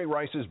of Ray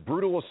Rice's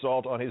brutal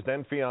assault on his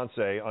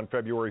then-fiancée on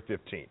February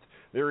 15th.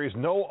 There is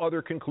no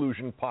other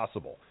conclusion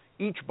possible.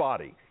 Each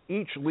body,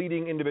 each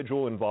leading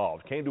individual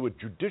involved came to a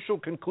judicial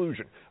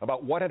conclusion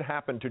about what had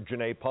happened to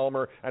Janae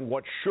Palmer and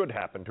what should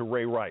happen to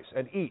Ray Rice,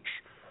 and each,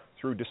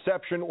 through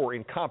deception or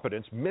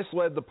incompetence,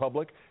 misled the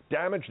public,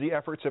 damaged the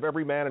efforts of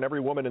every man and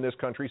every woman in this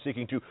country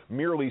seeking to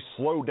merely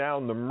slow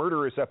down the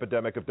murderous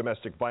epidemic of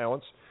domestic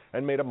violence,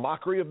 and made a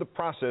mockery of the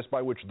process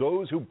by which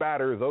those who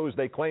batter those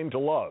they claim to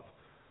love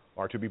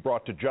are to be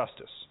brought to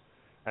justice.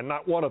 And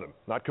not one of them,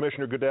 not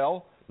Commissioner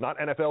Goodell, not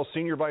NFL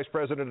Senior Vice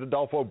President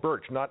Adolfo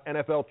Birch, not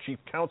NFL Chief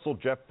Counsel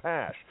Jeff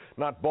Pash,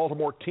 not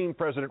Baltimore Team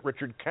President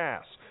Richard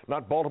Cass,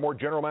 not Baltimore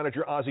General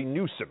Manager Ozzie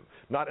Newsome,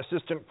 not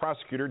Assistant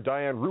Prosecutor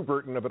Diane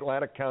Ruberton of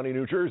Atlantic County,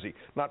 New Jersey,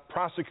 not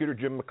Prosecutor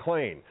Jim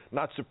McClain,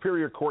 not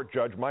Superior Court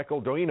Judge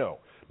Michael Dwane,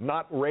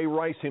 not Ray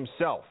Rice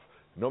himself.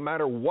 No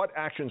matter what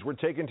actions were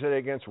taken today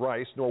against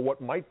Rice, nor what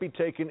might be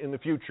taken in the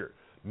future,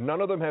 none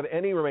of them have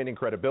any remaining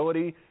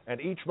credibility, and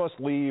each must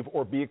leave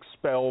or be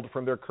expelled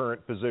from their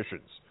current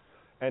positions.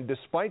 And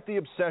despite the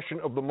obsession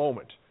of the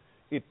moment,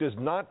 it does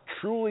not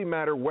truly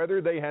matter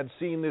whether they had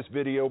seen this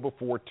video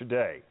before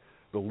today.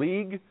 The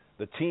league,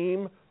 the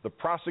team, the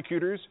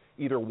prosecutors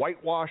either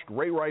whitewashed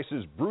Ray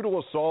Rice's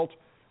brutal assault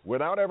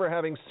without ever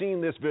having seen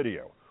this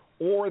video,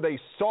 or they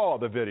saw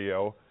the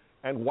video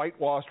and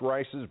whitewashed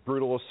Rice's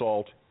brutal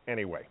assault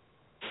anyway.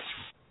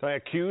 I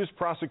accuse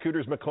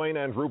prosecutors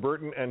McClain and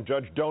Ruberton and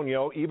Judge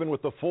Donio, even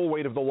with the full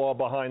weight of the law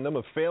behind them,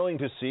 of failing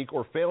to seek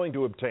or failing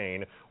to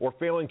obtain or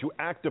failing to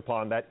act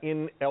upon that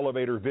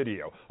in-elevator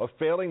video, of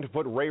failing to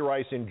put Ray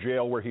Rice in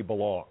jail where he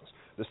belongs.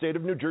 The state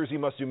of New Jersey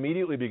must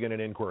immediately begin an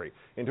inquiry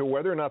into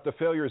whether or not the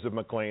failures of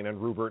McClain and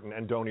Ruberton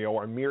and Donio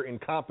are mere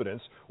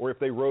incompetence or if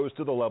they rose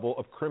to the level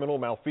of criminal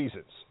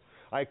malfeasance.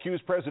 I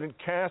accuse President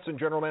Cass and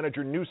General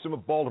Manager Newsome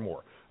of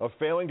Baltimore of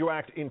failing to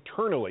act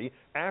internally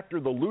after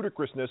the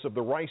ludicrousness of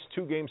the Rice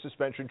two-game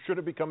suspension should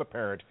have become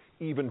apparent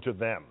even to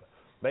them.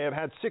 They have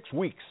had 6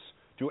 weeks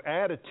to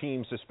add a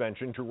team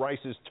suspension to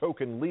Rice's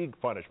token league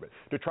punishment,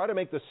 to try to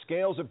make the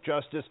scales of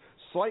justice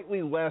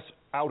slightly less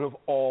out of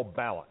all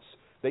balance.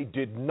 They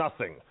did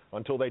nothing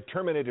until they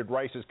terminated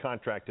Rice's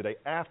contract today,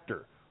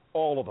 after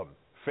all of them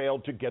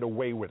failed to get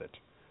away with it.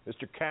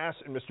 Mr. Cass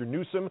and Mr.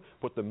 Newsome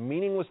put the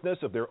meaninglessness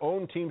of their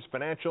own team's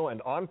financial and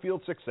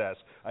on-field success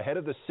ahead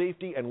of the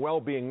safety and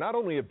well-being not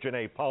only of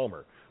Janae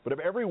Palmer, but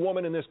of every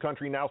woman in this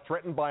country now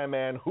threatened by a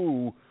man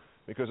who,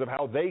 because of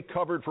how they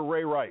covered for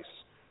Ray Rice,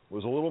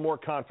 was a little more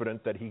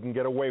confident that he can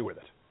get away with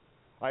it.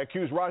 I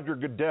accuse Roger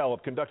Goodell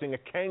of conducting a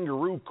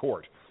kangaroo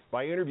court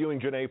by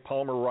interviewing Janae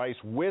Palmer Rice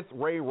with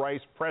Ray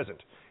Rice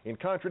present, in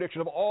contradiction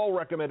of all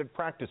recommended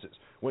practices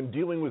when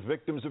dealing with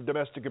victims of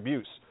domestic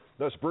abuse,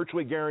 thus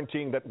virtually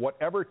guaranteeing that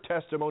whatever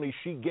testimony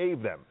she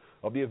gave them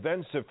of the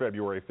events of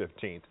February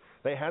 15th,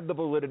 they had the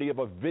validity of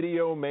a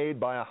video made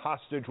by a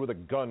hostage with a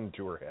gun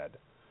to her head.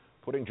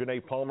 Putting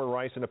Janae Palmer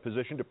Rice in a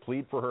position to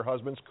plead for her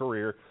husband's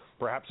career,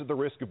 perhaps at the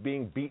risk of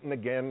being beaten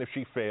again if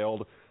she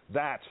failed,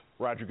 that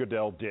Roger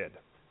Goodell did.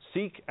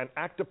 Seek and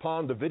act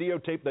upon the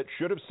videotape that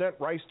should have sent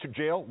Rice to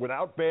jail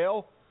without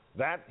bail,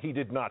 that he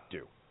did not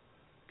do.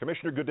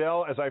 Commissioner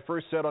Goodell, as I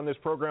first said on this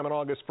program on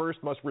August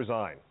 1st, must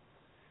resign.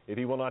 If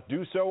he will not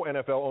do so,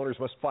 NFL owners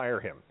must fire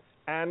him,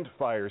 and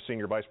fire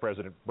Senior Vice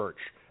President Birch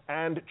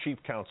and Chief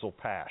Counsel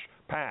Pash.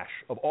 Pash,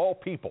 of all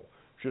people,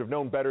 should have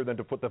known better than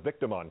to put the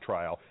victim on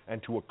trial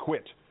and to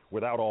acquit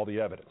without all the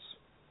evidence.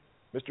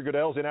 Mr.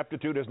 Goodell's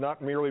ineptitude has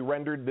not merely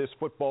rendered this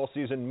football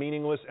season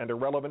meaningless and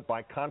irrelevant.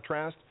 By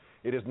contrast,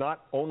 it has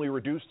not only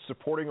reduced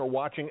supporting or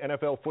watching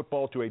NFL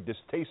football to a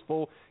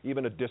distasteful,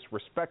 even a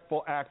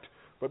disrespectful act,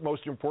 but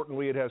most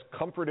importantly, it has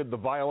comforted the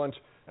violent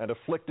and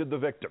afflicted the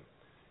victim.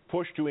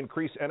 Push to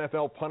increase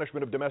NFL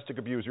punishment of domestic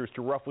abusers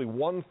to roughly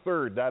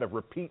 1/3 that of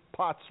repeat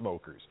pot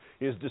smokers.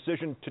 His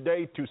decision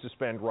today to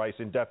suspend Rice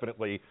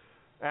indefinitely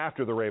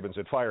after the Ravens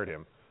had fired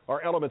him are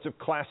elements of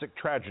classic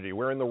tragedy,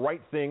 wherein the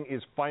right thing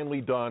is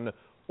finally done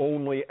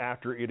only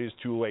after it is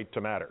too late to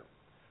matter.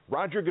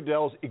 Roger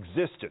Goodell's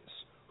existence,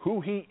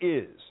 who he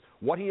is,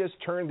 what he has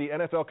turned the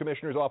NFL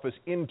Commissioner's office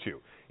into,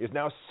 is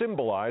now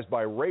symbolized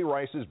by Ray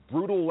Rice's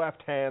brutal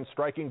left hand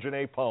striking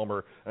Janae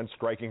Palmer and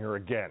striking her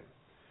again.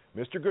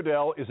 Mr.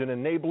 Goodell is an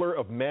enabler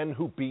of men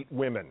who beat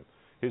women.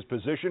 His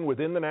position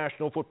within the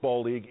National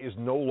Football League is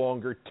no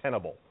longer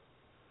tenable.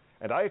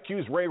 And I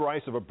accuse Ray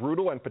Rice of a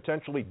brutal and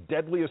potentially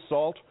deadly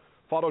assault,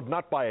 followed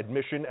not by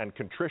admission and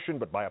contrition,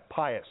 but by a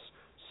pious,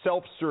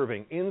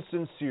 self-serving,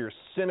 insincere,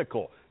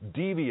 cynical,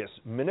 devious,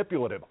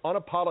 manipulative,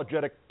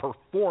 unapologetic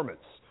performance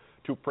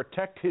to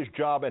protect his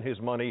job and his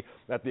money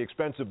at the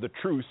expense of the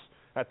truth,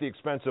 at the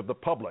expense of the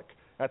public,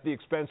 at the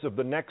expense of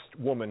the next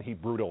woman he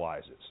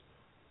brutalizes.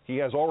 He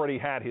has already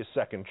had his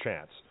second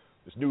chance.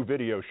 This new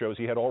video shows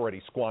he had already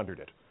squandered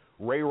it.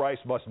 Ray Rice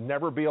must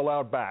never be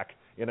allowed back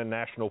in a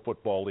National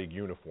Football League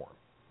uniform.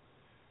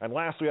 And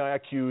lastly, I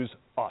accuse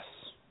us,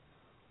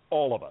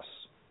 all of us,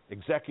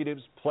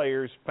 executives,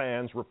 players,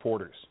 fans,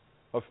 reporters,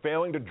 of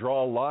failing to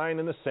draw a line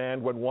in the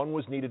sand when one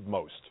was needed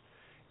most.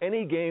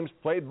 Any games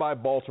played by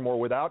Baltimore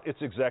without its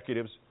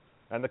executives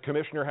and the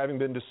commissioner having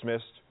been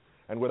dismissed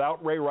and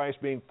without Ray Rice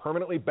being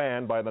permanently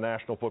banned by the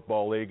National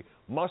Football League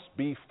must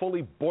be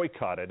fully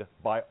boycotted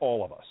by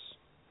all of us.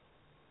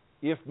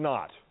 If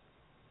not,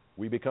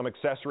 we become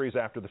accessories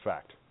after the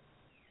fact.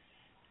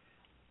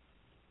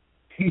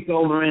 Keith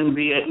Olbermann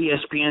via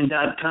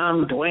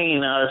ESPN.com.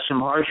 Dwane, some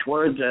harsh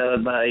words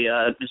by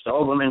Mr.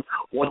 Olbermann.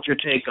 What's your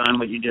take on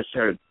what you just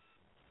heard?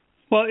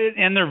 Well,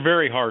 and they're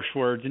very harsh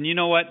words. And you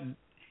know what?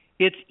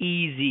 It's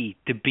easy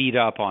to beat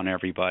up on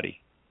everybody.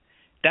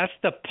 That's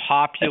the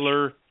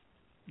popular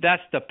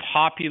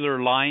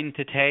line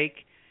to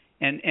take,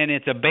 and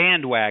it's a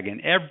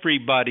bandwagon.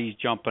 Everybody's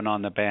jumping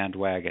on the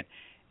bandwagon.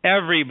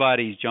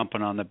 Everybody's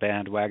jumping on the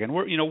bandwagon.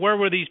 Where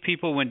were these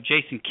people when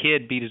Jason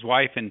Kidd beat his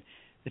wife in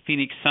the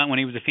Phoenix Sun when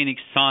he was a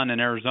Phoenix Sun in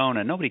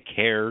Arizona? Nobody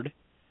cared.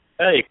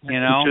 Hey,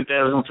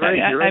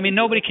 2003. I mean,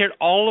 nobody cared.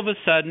 All of a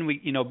sudden,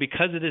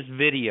 because of this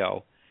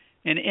video,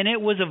 and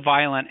it was a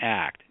violent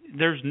act.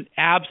 There's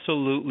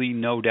absolutely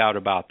no doubt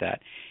about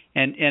that.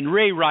 And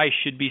Ray Rice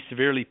should be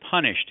severely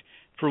punished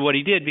for what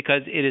he did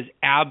because it is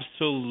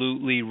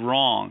absolutely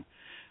wrong.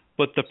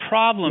 But the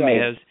problem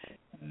is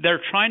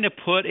they're trying to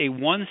put a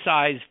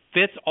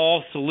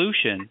one-size-fits-all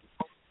solution,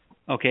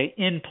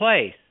 in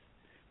place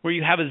where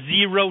you have a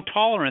zero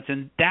tolerance,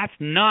 and that's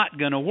not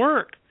going to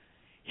work.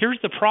 Here's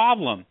the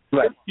problem.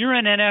 Right. You're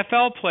an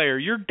NFL player.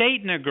 You're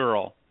dating a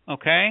girl,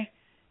 okay?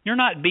 You're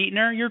not beating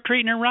her. You're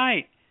treating her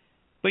right.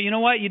 But you know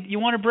what? You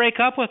want to break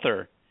up with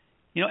her.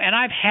 And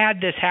I've had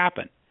this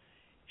happen.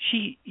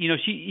 He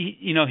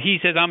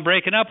says, I'm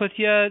breaking up with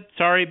you.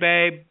 Sorry,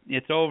 babe.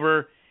 It's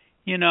over.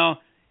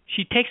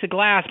 She takes a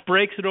glass,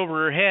 breaks it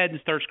over her head, and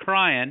starts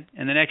crying.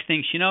 And the next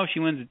thing she knows, she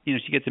wins.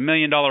 She gets $1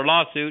 million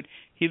lawsuit.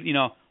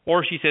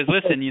 Or she says,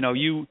 listen,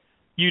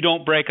 you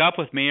don't break up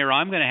with me, or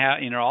I'm going to have,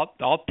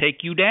 I'll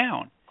take you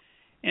down.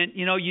 And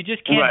you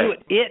just can't do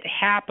it. It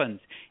happens.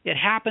 It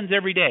happens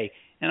every day.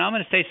 And I'm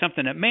going to say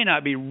something that may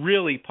not be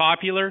really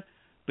popular,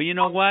 but you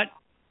know what?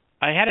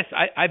 I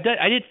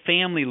did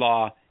family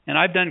law, and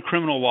I've done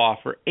criminal law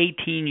for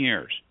 18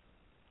 years.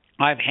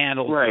 I've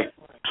handled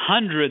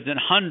hundreds and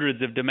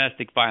hundreds of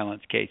domestic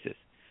violence cases.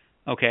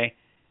 Okay,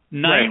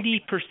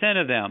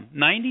 90% of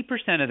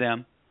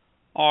them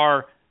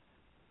are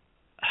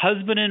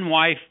husband and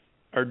wife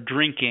are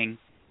drinking.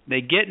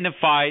 They get in a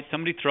fight.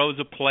 Somebody throws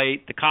a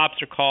plate. The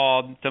cops are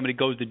called. Somebody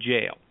goes to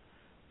jail.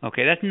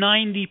 Okay, that's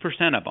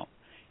 90% of them.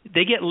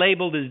 They get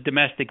labeled as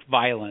domestic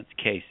violence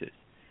cases.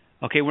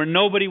 Okay, where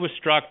nobody was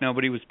struck,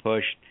 nobody was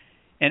pushed,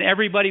 and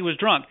everybody was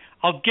drunk.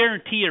 I'll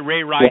guarantee you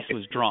Ray Rice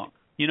was drunk.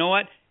 You know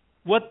what?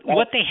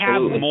 What they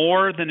have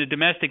more than a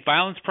domestic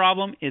violence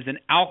problem is an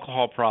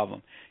alcohol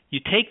problem. You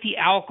take the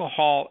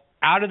alcohol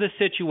out of the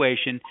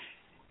situation,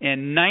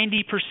 and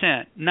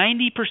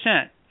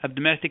 90% of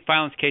domestic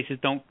violence cases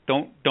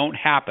don't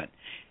happen.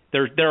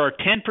 There are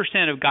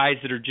 10% of guys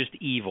that are just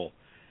evil.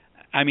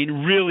 I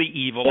mean, really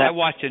evil. I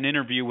watched an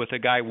interview with a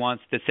guy once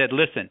that said,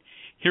 "Listen,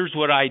 here's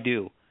what I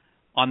do.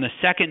 On the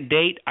second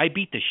date, I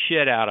beat the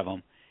shit out of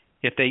them.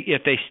 If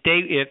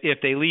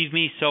they leave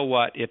me, so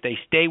what? If they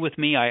stay with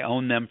me, I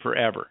own them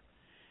forever."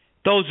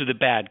 Those are the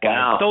bad guys.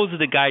 Wow. Those are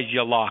the guys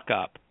you lock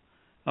up.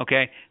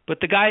 Okay,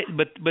 but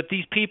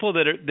these people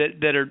that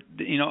are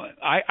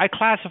I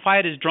classify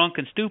it as drunk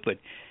and stupid.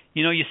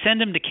 You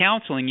send them to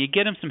counseling, you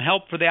get them some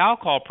help for the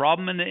alcohol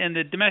problem, and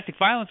the domestic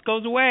violence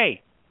goes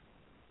away.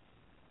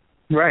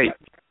 Right.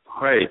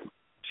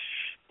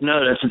 No,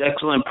 that's an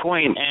excellent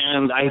point,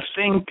 and I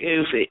think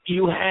if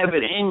you have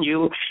it in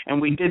you,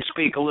 and we did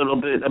speak a little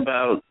bit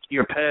about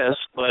your past,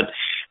 but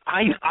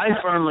I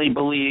firmly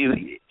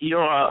believe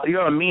you're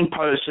a mean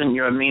person.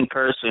 You're a mean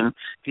person.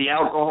 The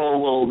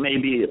alcohol will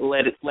maybe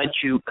let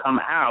you come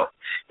out.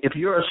 If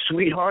you're a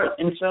sweetheart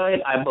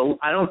inside, I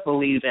don't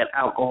believe that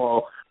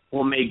alcohol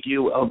will make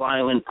you a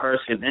violent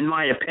person, in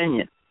my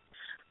opinion.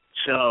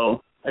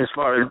 So, as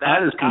far as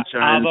that is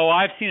concerned, although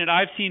I've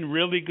seen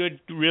really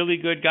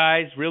good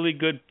guys, really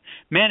good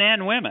men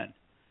and women.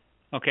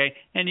 Okay,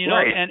 and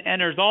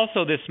and there's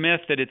also this myth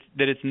that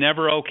it's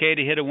never okay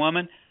to hit a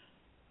woman.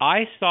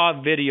 I saw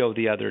a video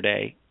the other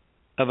day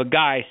of a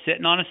guy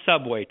sitting on a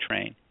subway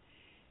train,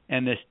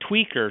 and this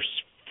tweaker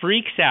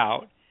freaks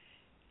out,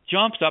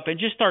 jumps up, and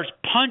just starts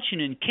punching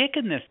and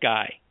kicking this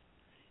guy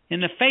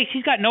in the face.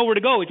 He's got nowhere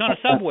to go. He's on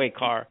a subway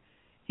car.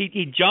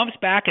 He jumps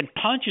back and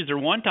punches her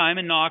one time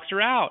and knocks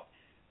her out.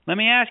 Let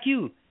me ask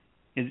you,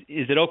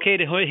 is it okay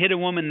to hit a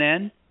woman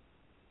then?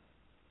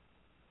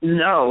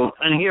 No.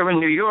 And here in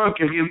New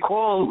York, if you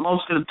call,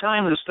 most of the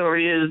time the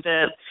story is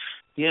that,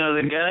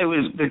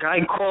 the guy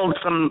called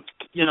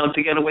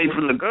to get away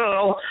from the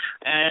girl,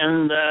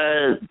 and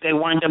they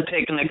wind up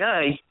taking the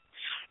guy.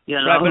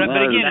 Right, but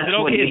again,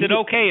 is it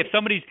okay if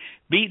somebody's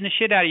beating the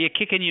shit out of you,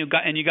 kicking you,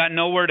 and you got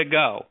nowhere to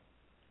go?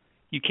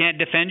 You can't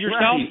defend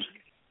yourself?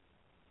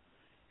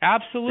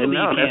 Absolutely,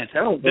 no, you can. That's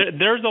terrible.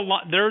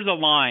 There's a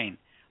line.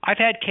 I've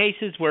had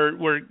cases where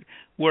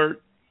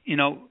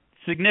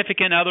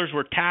significant others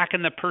were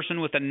attacking the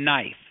person with a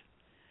knife.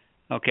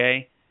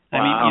 Okay. Wow.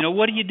 I mean,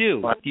 what do?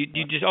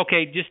 You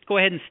just go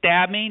ahead and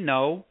stab me?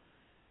 No.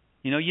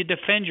 You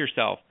defend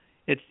yourself.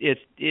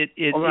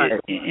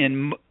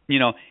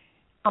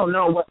 Oh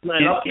no! What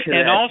led up to and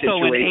that also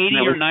situation? in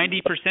 80 or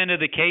 90% of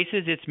the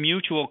cases, it's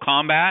mutual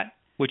combat,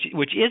 which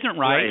isn't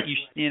right.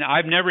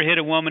 I've never hit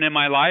a woman in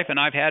my life, and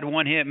I've had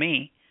one hit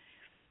me.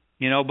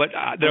 But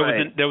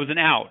there was an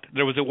out.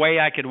 There was a way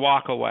I could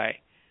walk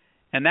away,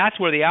 and that's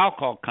where the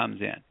alcohol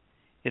comes in.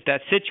 If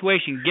that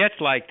situation gets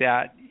like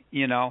that,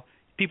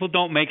 people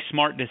don't make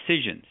smart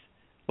decisions,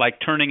 like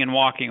turning and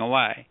walking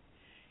away.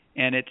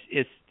 And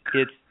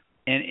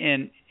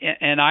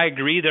and I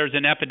agree there's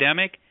an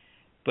epidemic,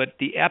 but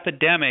the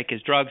epidemic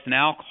is drugs and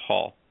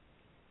alcohol.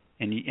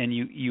 And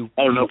you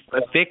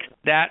fix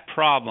that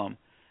problem.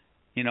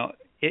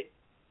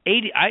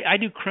 I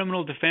do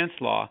criminal defense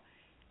law.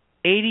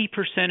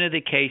 80% of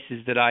the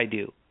cases that I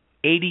do,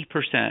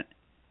 80%,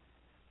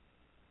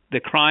 the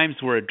crimes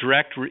were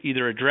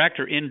either a direct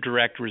or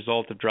indirect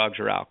result of drugs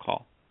or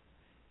alcohol.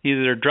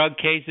 Either they're drug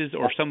cases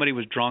or somebody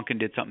was drunk and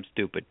did something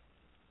stupid.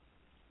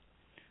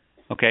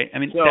 Okay, I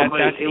mean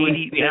that's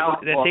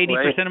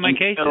 80% of my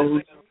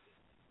cases.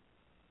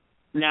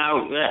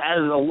 Now, as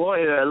a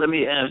lawyer,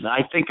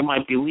 I think it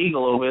might be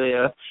legal over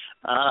there.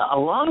 A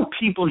lot of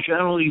people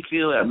generally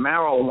feel that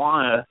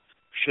marijuana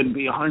should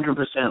be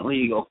 100%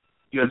 legal.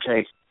 Your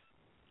take?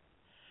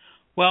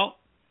 Well,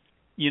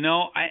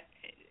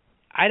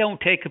 I don't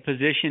take a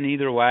position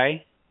either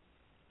way.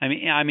 I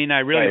mean, I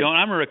really don't.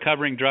 I'm a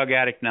recovering drug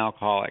addict and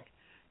alcoholic.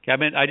 Okay,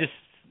 I just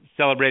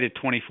celebrated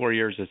 24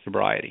 years of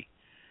sobriety.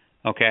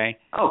 Okay.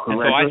 Oh, and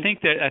so I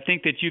think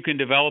that you can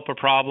develop a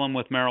problem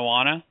with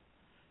marijuana,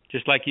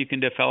 just like you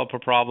can develop a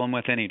problem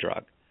with any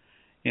drug.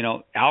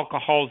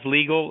 Alcohol's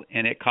legal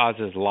and it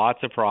causes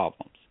lots of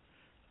problems.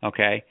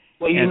 Okay.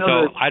 Well,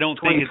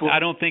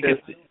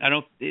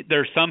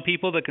 there's some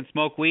people that can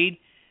smoke weed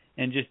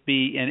and just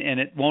be and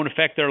it won't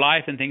affect their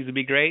life and things will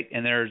be great,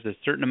 and there's a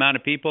certain amount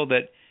of people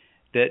that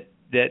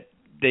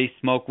they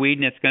smoke weed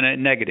and it's going to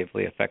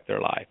negatively affect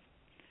their life.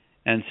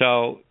 And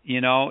so,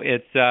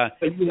 it's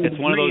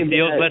one of those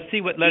deals. Let's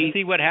see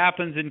what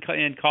happens in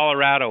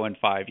Colorado in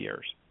 5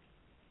 years.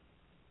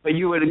 But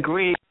you would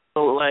agree,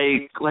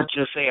 like, let's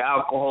just say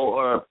alcohol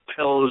or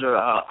pills or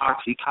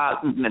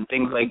Oxycontin and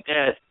things like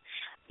that.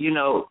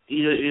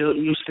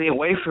 You stay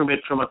away from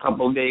it from a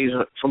couple of days,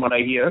 from what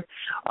I hear.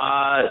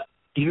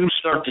 You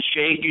start to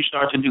shake. You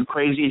start to do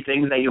crazy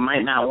things that you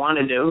might not want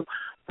to do.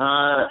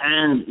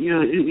 And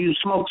you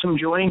smoke some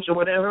joints or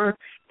whatever,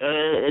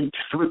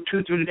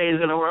 2-3 days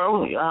in a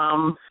row,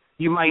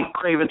 you might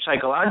crave it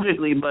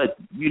psychologically, but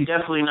you're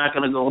definitely not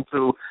going to go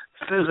through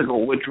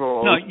physical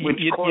withdrawals. No,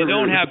 you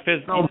don't have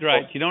physical.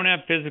 Right, you don't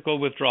have physical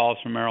withdrawals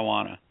from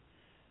marijuana.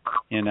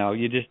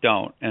 You just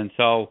don't. And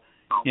so,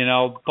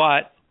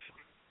 but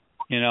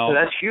so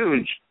that's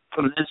huge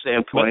from this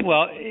standpoint.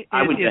 Well,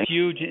 it's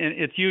huge, and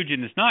it's huge,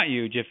 and it's not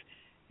huge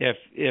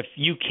if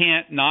you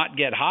can't not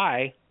get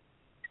high.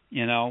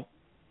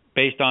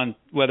 Based on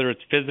whether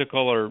it's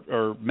physical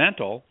or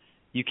mental,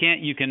 you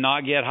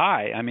cannot get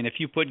high. I mean, if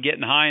you put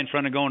getting high in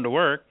front of going to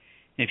work,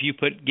 if you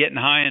put getting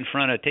high in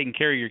front of taking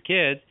care of your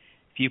kids,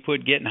 if you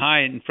put getting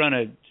high in front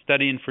of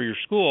studying for your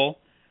school,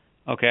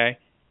 okay,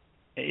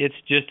 it's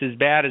just as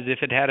bad as if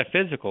it had a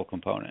physical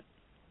component.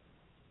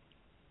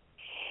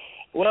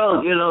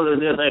 Well,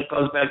 that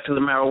goes back to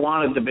the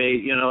marijuana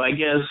debate. I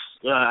guess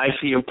I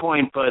see your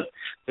point, but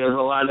there's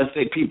a lot of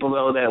people,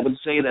 though, that would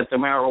say that the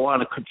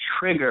marijuana could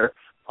trigger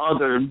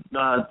other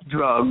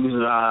drugs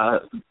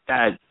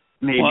that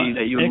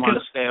that you would want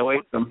to stay away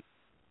from.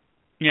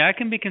 Yeah, it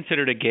can be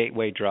considered a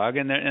gateway drug,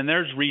 and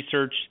there's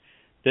research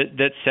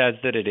that says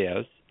that it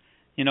is.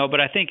 But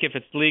I think if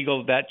it's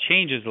legal, that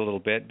changes a little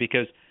bit,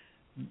 because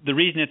the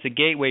reason it's a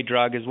gateway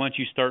drug is once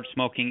you start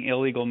smoking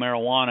illegal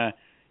marijuana,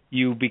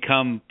 you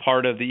become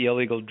part of the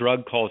illegal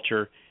drug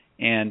culture,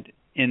 and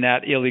in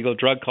that illegal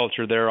drug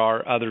culture, there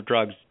are other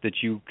drugs that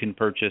you can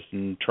purchase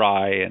and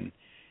try, and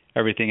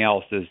everything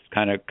else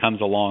comes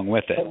along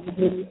with it.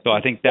 So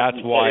I think that's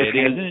why it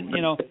is, and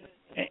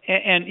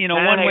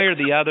one way or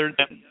the other.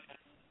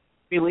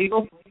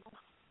 Illegal?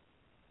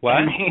 What?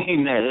 I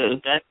mean,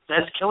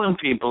 that's killing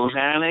people.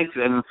 Xanax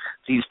and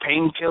these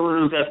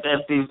painkillers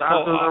that these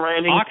doctors are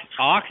writing.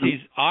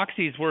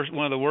 Oxy's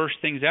one of the worst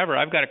things ever.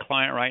 I've got a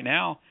client right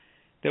now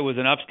that was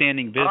an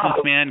upstanding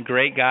businessman,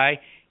 great guy.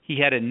 He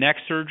had a neck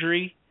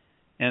surgery,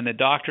 and the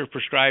doctor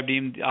prescribed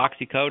him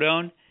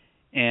oxycodone,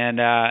 and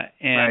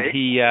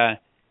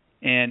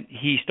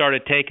he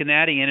started taking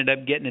that. He ended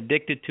up getting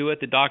addicted to it.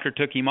 The doctor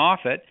took him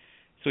off it,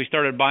 so he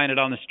started buying it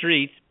on the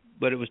streets,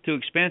 but it was too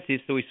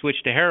expensive, so he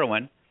switched to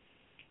heroin.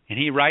 And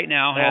he right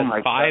now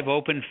has 5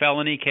 open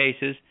felony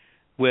cases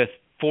with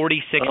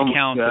 46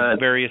 counts of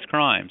various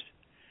crimes.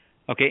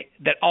 Okay,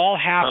 that all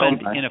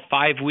happened in a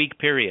 5-week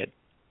period.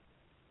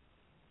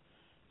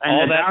 And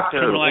all that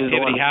criminal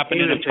activity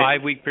happened in a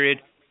 5-week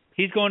period.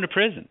 He's going to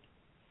prison.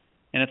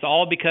 and it's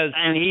all because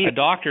a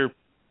doctor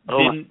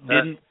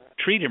didn't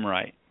treat him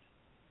right.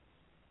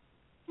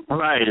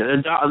 Right.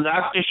 A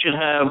doctor should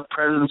have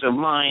presence of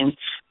mind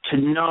to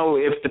know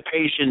if the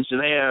patient's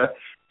there,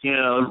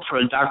 for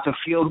a doctor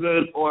feel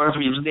good, or if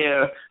he's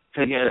there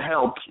to get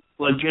help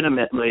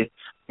legitimately.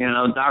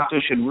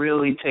 Doctors should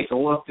really take a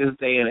look this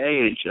day and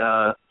age.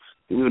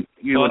 You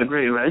would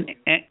agree, right?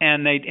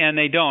 And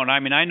they don't. I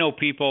mean, I know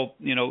people,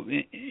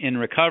 in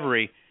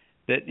recovery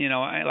that,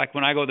 like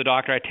when I go to the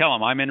doctor, I tell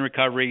them I'm in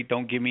recovery.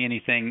 Don't give me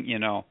anything,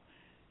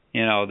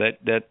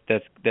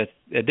 that's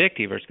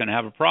addictive or it's going to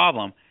have a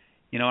problem.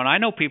 And I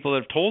know people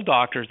that have told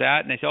doctors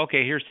that, and they say,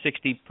 okay, here's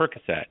 60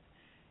 Percocet,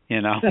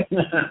 and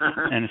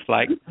it's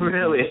like,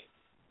 really?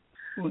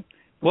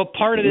 What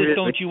part of this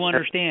don't you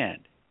understand?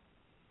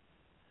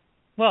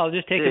 Well,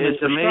 just take them as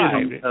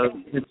prescribed. It's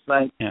amazing. It's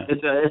like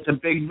it's a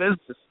big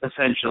business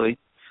essentially.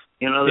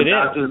 The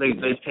doctors they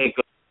take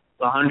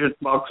 $100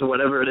 or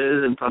whatever it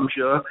is, and I'm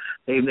sure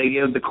they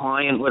give the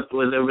client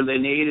whatever they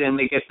need, and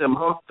they get them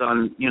hooked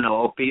on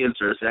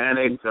opiates or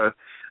Xanax or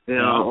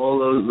all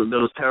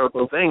those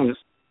terrible things.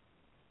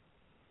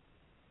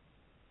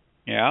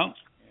 Yeah.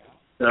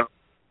 So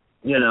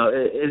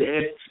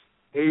it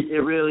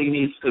really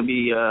needs to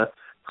be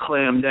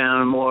clammed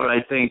down more.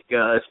 I think,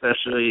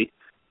 especially.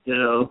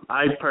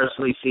 I've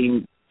personally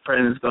seen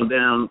friends go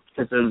down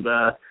because of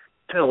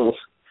pills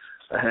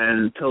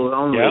and pills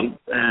only,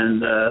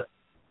 and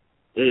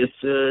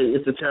it's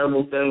a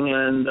terrible thing.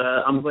 And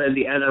I'm glad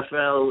the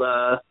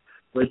NFL,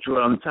 which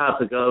we're on the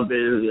topic of,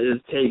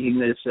 is taking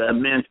this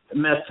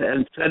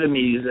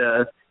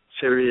methamphetamines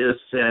serious,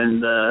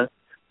 and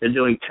they're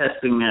doing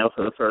testing now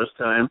for the first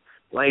time.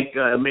 Like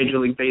Major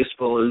League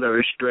Baseball is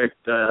very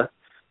strict.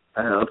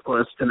 Of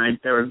course,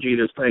 tonight Derek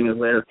Jeter is playing his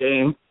last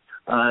game.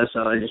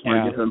 So I just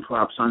want to give him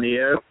props on the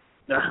air.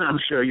 I'm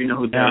sure you know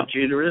who Derek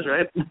Jeter is,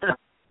 right?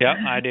 Yeah,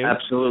 I do.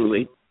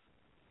 Absolutely.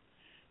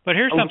 But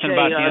here's something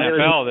about the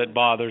NFL that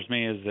bothers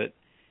me is that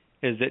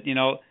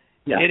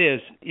it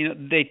is,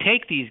 they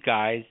take these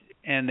guys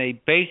and they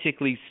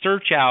basically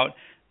search out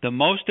the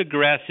most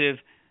aggressive,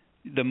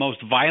 the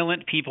most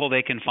violent people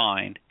they can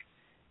find,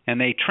 and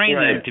they train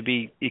them to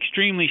be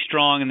extremely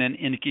strong and then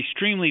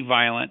extremely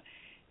violent,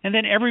 and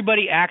then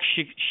everybody acts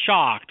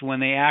shocked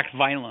when they act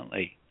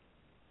violently.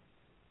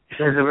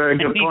 That's a very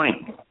good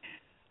point.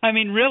 I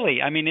mean, really.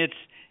 I mean, it's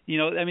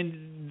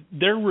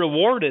they're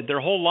rewarded their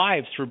whole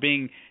lives for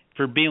being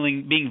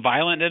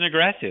violent and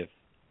aggressive.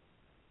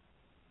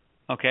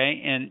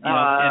 Okay, and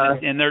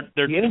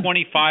they're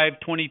 25,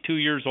 22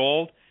 years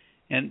old,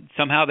 and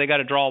somehow they got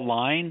to draw a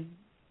line.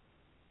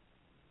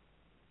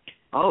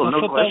 Oh,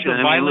 no question.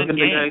 A violent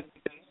game.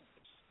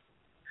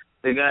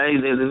 The guy,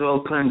 there's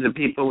all kinds of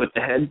people with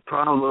the head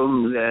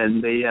problems,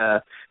 and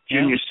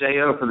Junior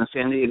Seau from the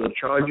San Diego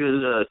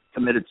Chargers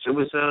committed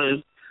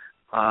suicide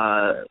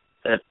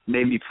at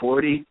maybe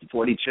 40,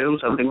 42,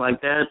 something like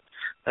that.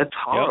 That's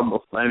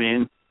horrible. Yep. I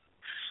mean,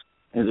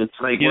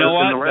 it's like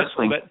worse than the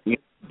wrestling.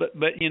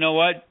 But you know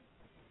what,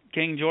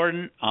 King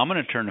Jordan? I'm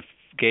going to turn the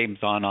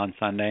games on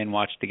Sunday and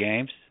watch the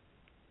games.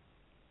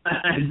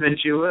 I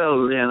bet you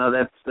will.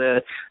 That's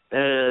they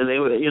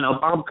were.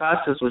 Bob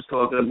Costas was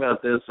talking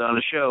about this on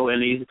a show,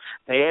 and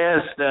they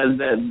asked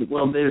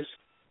this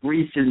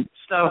recent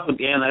stuff with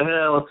the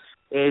NFL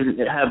is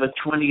have a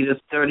 20 to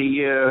 30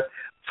 year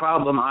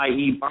problem,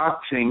 i.e.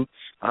 boxing,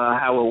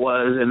 how it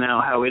was and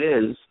now how it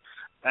is.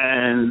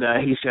 And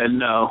he said,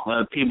 no,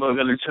 people are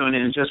going to tune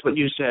in. Just what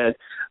you said.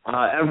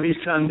 Every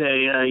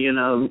Sunday, in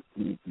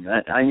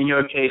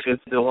your case,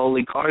 it's the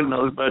lowly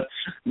Cardinals, but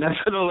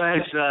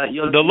nevertheless,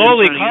 you'll... The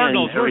lowly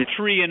Cardinals, we're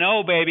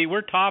 3-0, baby.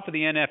 We're top of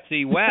the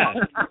NFC West.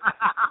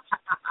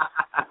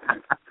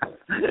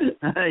 From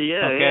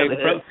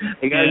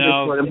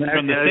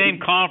the same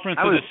conference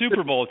with the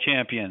Super Bowl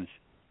champions.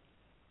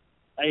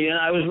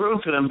 I was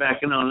rooting for them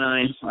back in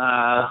 2009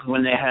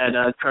 when they had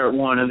Kurt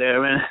Warner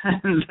there,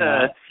 and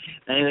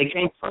they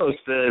came close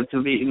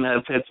to beating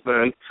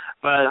Pittsburgh.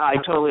 But I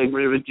totally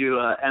agree with you.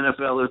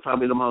 NFL is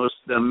probably the most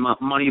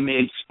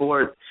money-made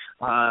sport.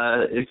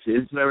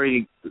 It's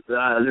very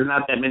there's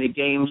not that many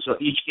games, so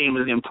each game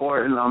is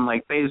important.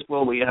 Unlike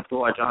baseball, where you have to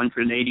watch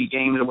 180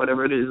 games or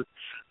whatever it is.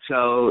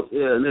 So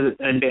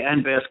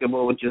and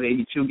basketball, which is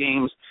 82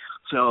 games.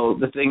 So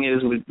the thing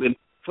is with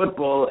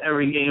football,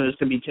 every game is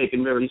to be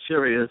taken very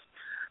serious,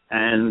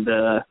 and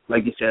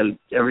like you said,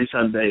 every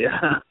Sunday,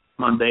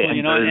 Monday,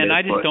 and Thursday. And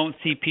I just don't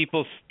see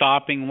people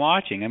stopping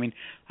watching. I mean,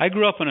 I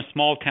grew up in a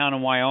small town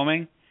in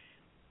Wyoming,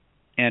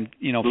 and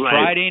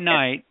Friday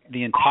night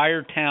the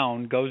entire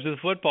town goes to the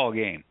football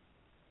game.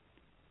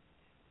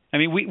 I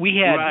mean, we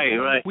had a high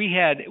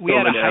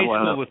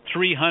school with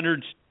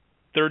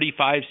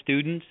 335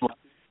 students,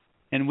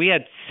 and we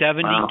had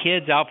 70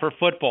 kids out for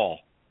football.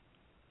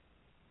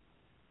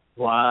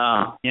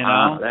 Wow.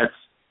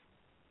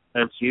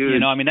 That's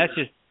huge. I mean, that's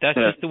just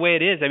the way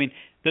it is. I mean,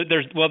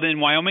 in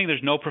Wyoming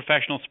there's no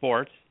professional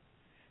sports.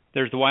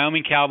 There's the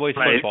Wyoming Cowboys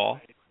football.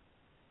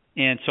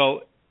 And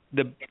so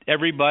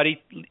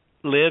everybody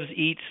lives,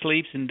 eats,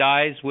 sleeps, and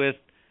dies with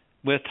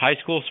high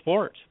school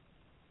sports.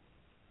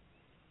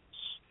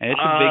 And it's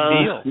a big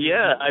deal.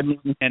 Yeah, I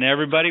mean, and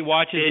everybody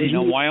watches.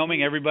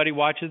 Wyoming. Everybody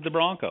watches the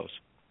Broncos.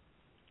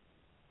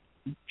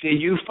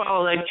 Did you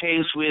follow that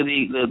case where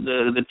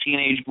the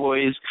teenage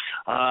boys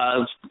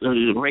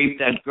raped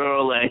that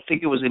girl? I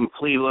think it was in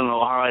Cleveland,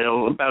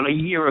 Ohio, about a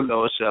year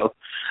ago or so.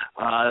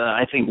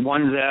 I think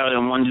one's out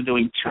and one's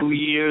doing 2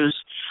 years.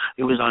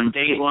 It was on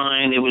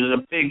Dateline. It was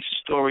a big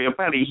story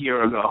about a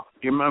year ago.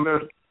 Do you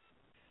remember?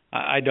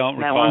 I don't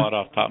recall it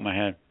off the top of my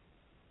head.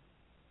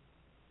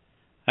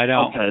 I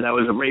don't. Okay, that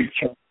was a rape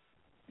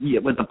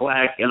case with a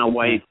black and a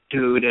white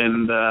dude,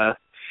 and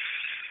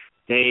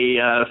they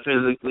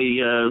physically,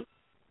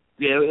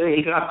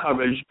 he got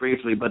coverage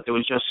briefly, but there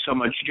was just so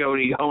much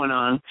Jodi going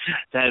on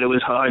that it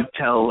was hard to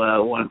tell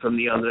one from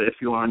the other if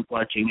you aren't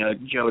watching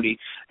Jodi.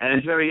 And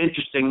it's very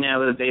interesting now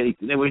that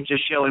they were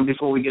just showing,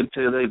 before we get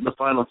to the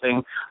final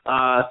thing,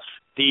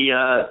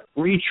 the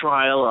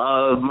retrial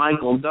of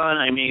Michael Dunn.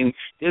 I mean,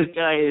 this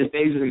guy is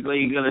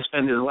basically going to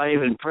spend his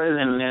life in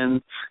prison,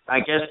 and I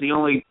guess the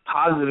only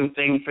positive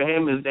thing for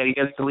him is that he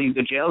gets to leave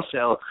the jail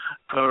cell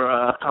for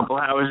a couple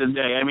hours a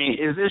day. I mean,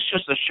 is this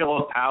just a show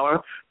of power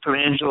for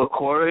Angela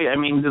Corey? I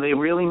mean, do they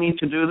really need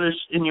to do this,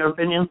 in your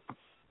opinion?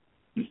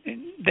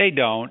 They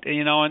don't,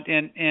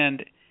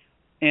 and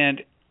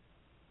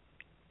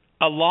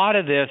a lot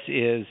of this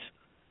is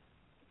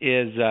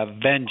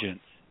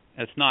vengeance.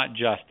 It's not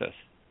justice.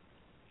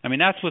 I mean,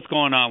 that's what's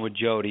going on with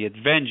Jodi. It's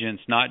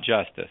vengeance, not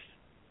justice.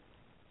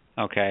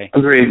 Okay.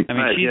 Agreed. I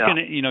mean,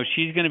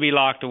 she's gonna be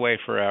locked away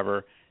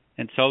forever,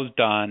 and so's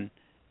Dunn.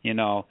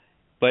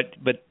 But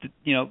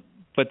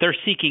they're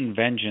seeking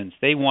vengeance.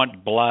 They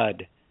want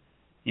blood.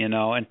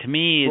 And to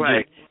me,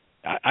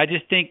 I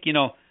just think you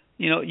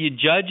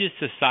judge a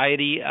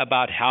society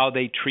about how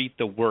they treat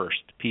the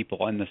worst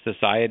people in the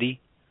society,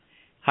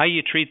 how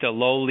you treat the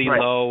lowly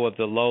low of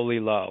the lowly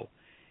low,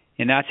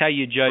 and that's how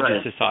you judge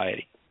a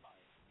society.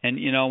 And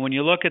when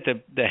you look at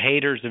the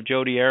haters of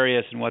Jodi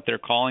Arias and what they're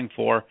calling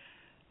for,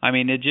 I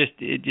mean,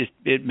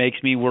 it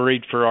makes me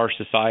worried for our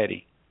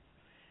society.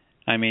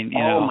 I mean,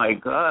 oh my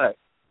God,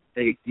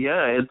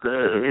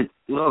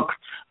 look,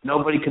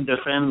 nobody can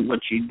defend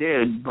what she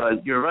did,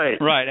 but you're right.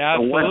 Right,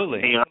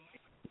 absolutely.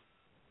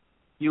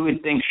 You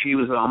would think she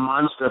was a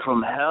monster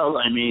from hell.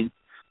 I mean,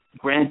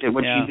 granted,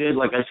 what she did,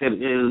 like I said,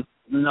 is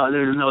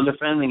there's no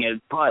defending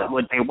it. But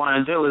what they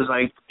want to do is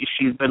like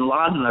she's Bin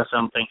Laden or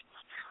something.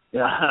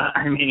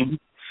 I mean,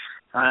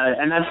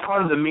 and that's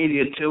part of the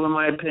media too, in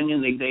my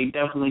opinion. They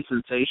definitely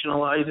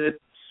sensationalize it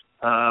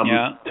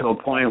to a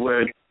point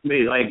where,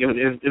 like,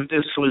 if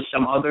this was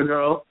some other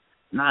girl,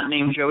 not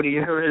named Jodi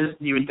Arias,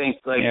 you would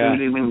think we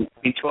would even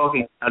be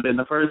talking about it in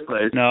the first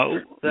place. No,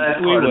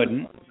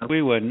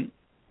 we wouldn't.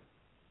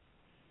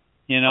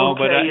 Okay,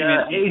 but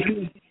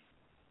Adrian.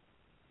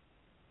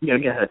 Yeah,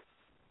 go ahead.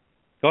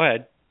 Go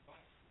ahead.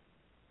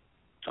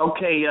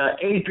 Okay,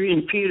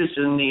 Adrian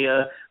Peterson,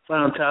 the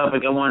final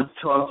topic I want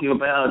to talk to you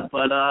about,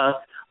 but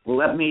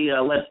let me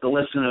let the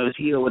listeners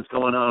hear what's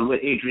going on with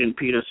Adrian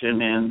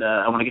Peterson, and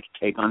I want to get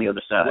your take on the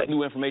other side. What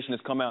new information has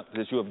come out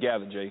that you have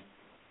gathered, Jay?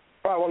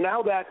 All right, well,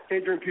 now that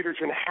Adrian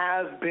Peterson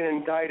has been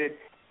indicted,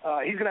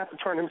 he's going to have to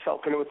turn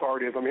himself into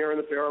authority. As I'm hearing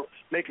that they're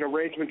making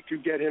arrangements to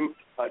get him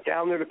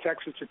down there to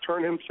Texas to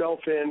turn himself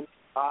in.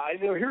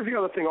 Here's the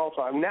other thing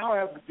also. I now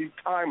have the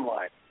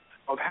timeline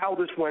of how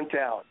this went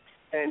down.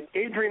 And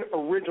Adrian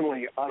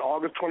originally, on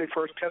August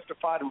 21st,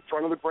 testified in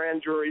front of the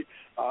grand jury.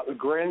 The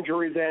grand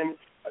jury then,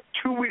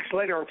 2 weeks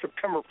later, on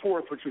September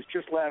 4th, which was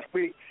just last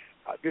week,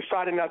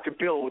 decided not to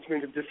bill, which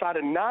means it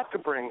decided not to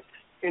bring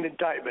an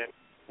indictment.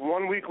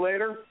 1 week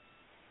later,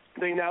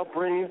 they now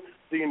bring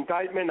the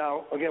indictment.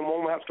 Now, again,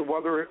 one has to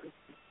wonder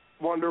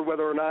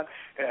whether or not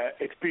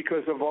it's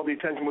because of all the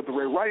attention with the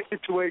Ray Rice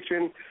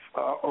situation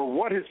or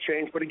what has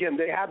changed. But, again,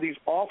 they have these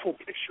awful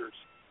pictures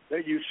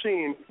that you've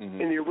seen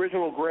in the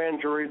original grand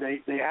jury.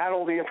 They had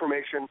all the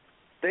information.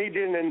 They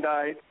didn't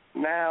indict.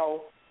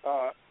 Now,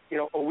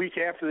 a week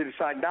after they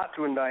decide not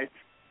to indict,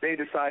 they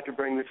decide to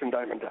bring this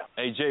indictment down.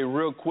 Hey, Jay,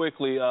 real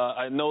quickly,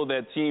 I know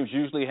that teams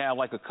usually have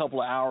like a couple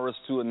of hours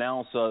to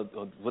announce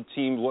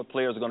what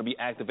players are going to be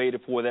activated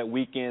for that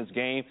weekend's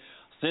game.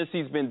 Since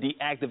he's been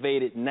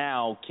deactivated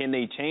now, can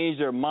they change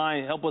their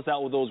mind? Help us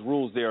out with those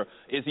rules there.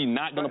 Is he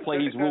not going to play?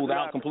 He's ruled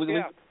out completely?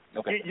 Yeah.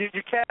 Okay. You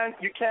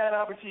can,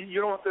 obviously,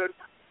 you don't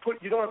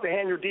have to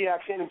hand your DX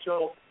in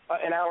until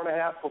an hour and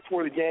a half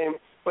before the game,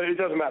 but it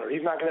doesn't matter.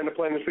 He's not going to end up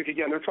playing this week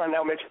again. They're trying to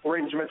now make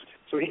arrangements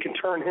so he can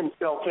turn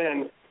himself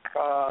in.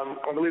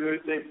 I believe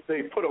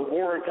they put a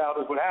warrant out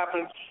is what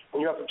happens,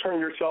 and you have to turn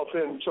yourself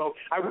in. So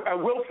I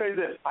will say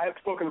this. I have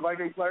spoken to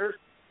Viking players.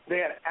 They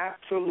had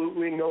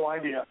absolutely no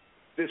idea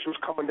this was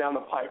coming down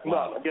the pipe.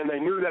 None. Again, they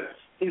knew that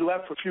he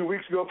left a few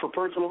weeks ago for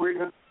personal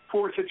reasons,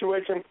 poor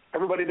situation.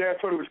 Everybody there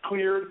thought it was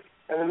cleared,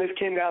 and then this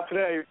came down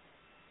today.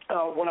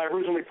 When I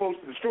originally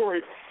posted the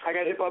story, I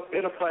got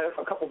hit up by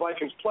a couple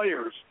Vikings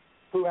players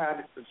who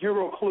had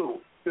zero clue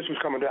this was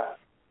coming down.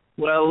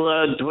 Well,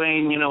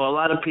 Dwane, a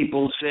lot of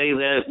people say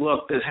that,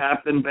 look, this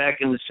happened back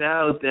in the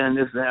South, and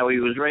this is how he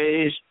was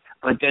raised.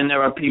 But then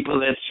there are people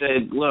that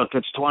said, look,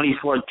 it's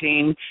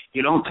 2014.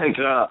 You don't take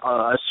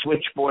a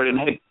switchboard and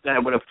hit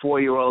that with a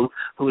 4-year-old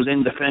who's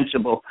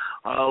indefensible.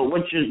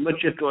 What's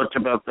your thoughts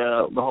about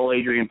the whole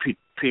Adrian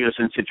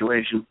Peterson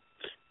situation?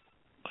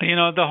 You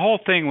know, the whole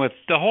thing with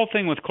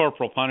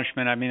corporal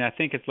punishment, I mean, I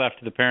think it's left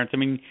to the parents. I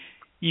mean,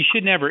 you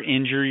should never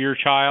injure your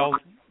child,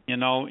 you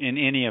know, in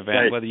any event,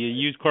 right, whether you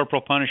use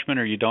corporal punishment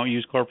or you don't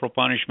use corporal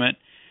punishment.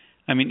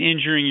 I mean,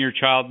 injuring your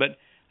child. But,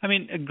 I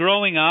mean,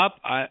 growing up,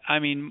 I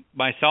mean,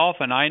 myself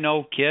and I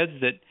know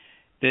kids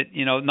that,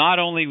 you know, not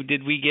only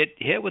did we get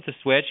hit with a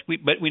switch,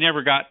 but we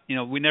never got, you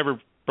know, we never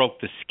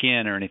broke the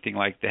skin or anything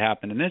like that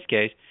happened in this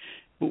case.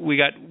 We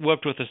got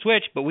whooped with a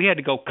switch, but we had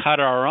to go cut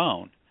our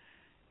own,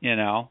 you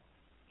know.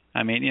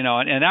 I mean, you know,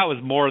 and that was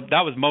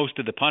most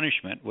of the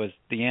punishment, was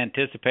the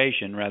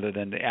anticipation rather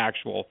than the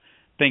actual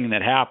thing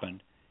that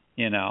happened,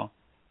 you know.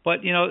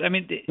 But, you know, I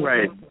mean,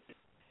 right.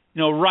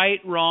 You know, right,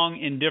 wrong,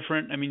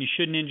 indifferent. I mean, you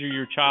shouldn't injure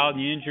your child.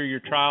 You injure your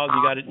child,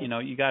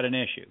 you got an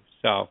issue.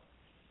 So,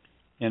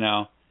 you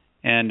know,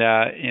 and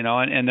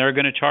they're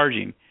going to charge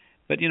him.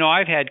 But, you know,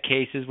 I've had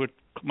cases where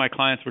my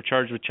clients were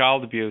charged with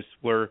child abuse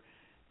where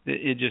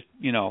it just,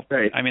 you know,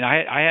 right. I mean,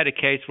 I had a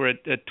case where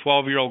a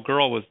 12-year-old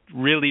girl was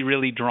really,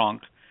 really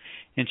drunk,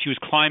 and she was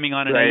climbing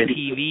on an right.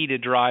 ATV to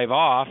drive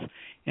off,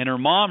 and her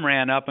mom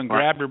ran up and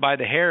grabbed her by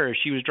the hair as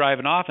she was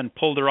driving off and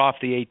pulled her off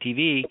the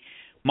ATV.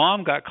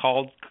 Mom got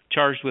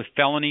charged with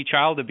felony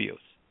child abuse.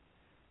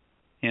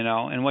 You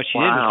know, and what she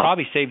did was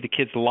probably save the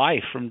kid's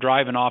life from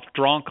driving off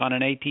drunk on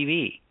an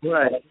ATV.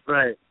 Right,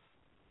 right.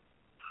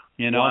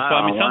 You know, so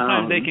I mean,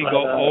 sometimes they can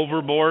go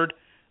overboard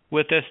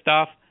with this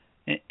stuff,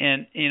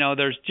 and you know,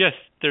 there's just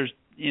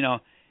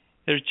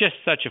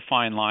such a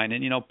fine line.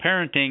 And, you know,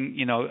 parenting,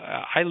 you know,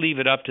 I leave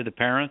it up to the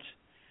parents.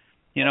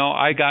 You know,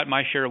 I got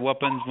my share of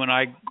whoopings when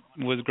I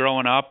was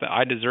growing up.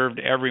 I deserved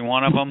every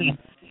one of them.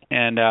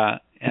 And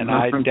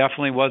I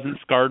definitely wasn't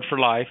scarred for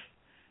life.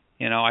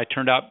 You know, I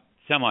turned out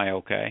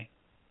semi-okay.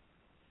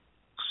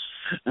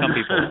 Some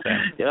people would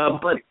say.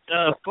 But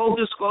full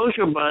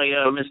disclosure by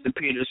Mr.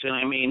 Peterson,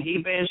 I mean, he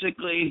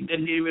basically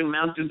didn't even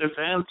mount a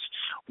defense,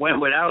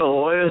 went without a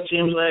lawyer, it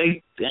seems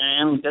like,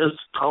 and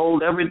just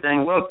told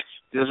everything. Look,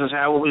 this is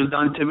how it was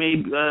done to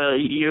me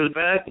years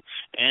back,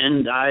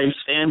 and I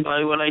stand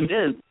by what I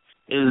did.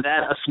 Is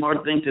that a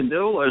smart thing to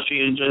do, or should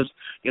you just,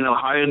 you know,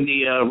 hire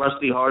the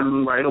Rusty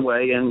Hardin right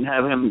away and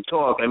have him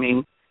talk? I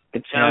mean,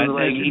 it sounds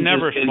like it's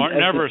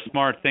never a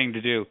smart thing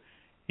to do.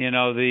 You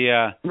know,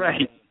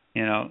 right.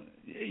 You know,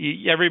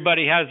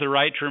 everybody has the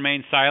right to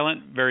remain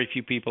silent. Very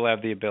few people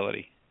have the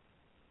ability.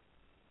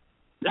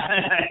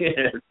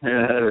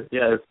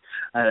 Yes,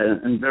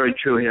 and very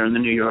true here in the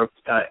New York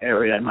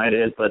area, I might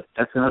add, but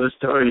that's another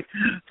story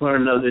for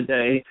another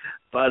day.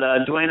 But,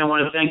 Dwane, I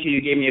want to thank you.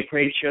 You gave me a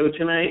great show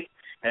tonight,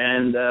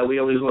 and we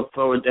always look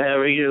forward to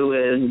having you,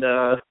 and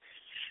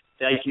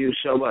thank you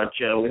so much.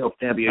 We hope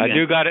to have you again.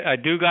 I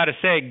do got to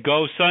say,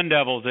 go Sun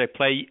Devils. They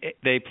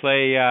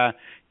play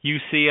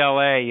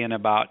UCLA in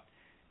about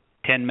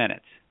 10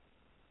 minutes.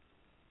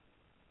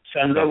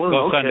 Sun Devils?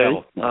 Go okay.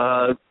 Sun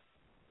Devils.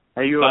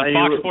 Are you on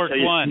Fox Sports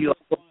 1? You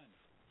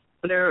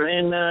there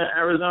in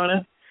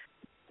Arizona?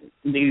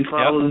 Do you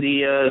follow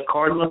the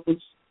Cardinals? Do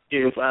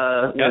you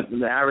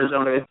the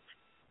Arizona?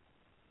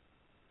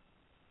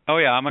 Oh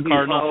yeah, I'm a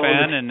Cardinal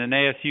fan and an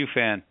ASU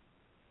fan.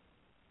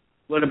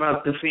 What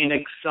about the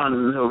Phoenix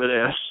Suns over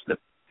there?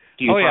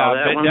 Do you follow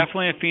that one?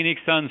 Definitely a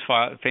Phoenix Suns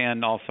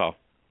fan also.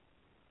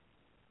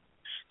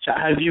 So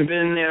have you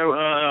been there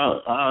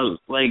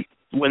like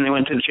when they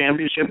went to the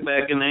championship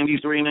back in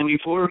 '93,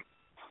 '94?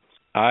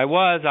 I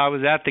was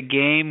at the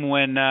game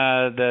when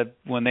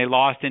they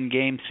lost in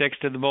Game 6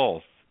 to the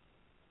Bulls.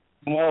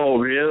 Oh,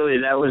 really?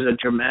 That was a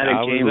dramatic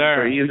game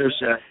for either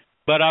side.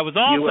 But I was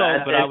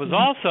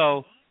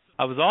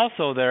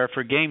also there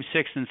for Game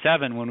 6 and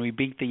 7 when we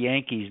beat the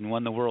Yankees and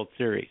won the World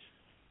Series.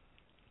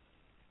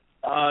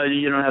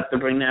 You don't have to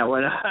bring that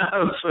one up.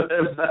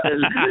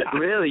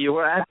 Really, you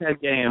were at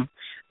that game?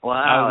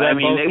 Wow. I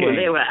mean,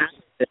 they were out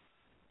of it.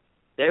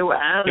 They were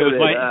out of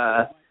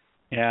it.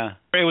 Yeah.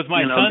 It was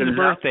my son's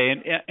birthday.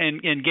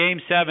 In Game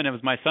 7, it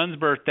was my son's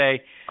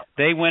birthday.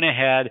 They went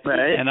ahead,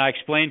 and I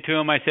explained to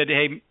him, I said,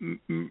 hey,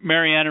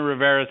 Mariano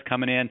Rivera's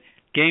coming in.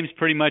 Game's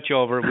pretty much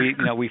over.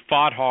 We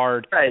fought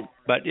hard,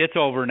 but it's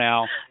over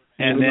now.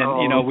 And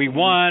then, we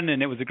won,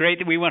 and it was great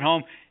that we went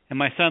home. And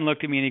my son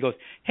looked at me, and he goes,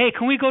 hey,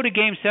 can we go to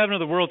Game 7 of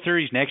the World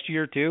Series next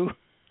year, too?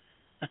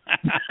 I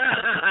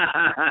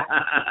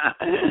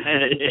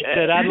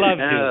said, I'd love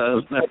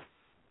to.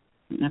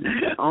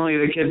 Only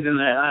the kids in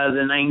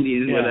the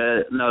 90s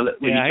would know that.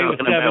 Yeah, he was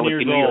 7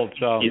 years old,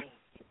 so.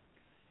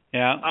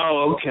 Yeah.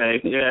 Oh, okay.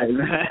 Yeah. He's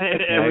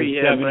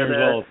 7 years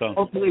old, so.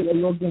 Hopefully they're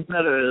looking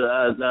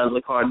better,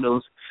 the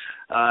Cardinals,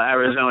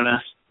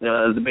 Arizona,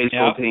 the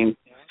baseball team,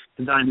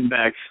 the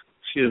Diamondbacks.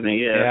 Excuse me.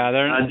 Yeah.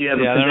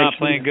 They're not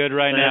playing good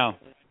right now.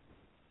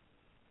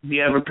 Do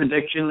you have a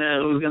prediction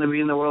who's going to be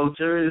in the World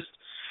Series?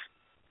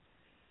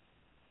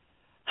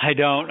 I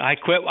don't. I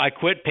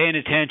quit paying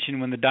attention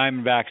when the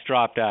Diamondbacks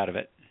dropped out of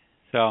it.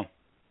 So.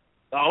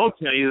 I'll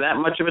tell you that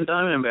much of a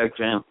Diamondback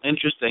fan.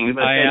 Interesting.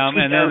 But I am,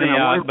 and then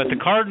but the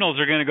Cardinals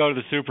are going to go to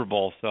the Super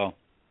Bowl, so.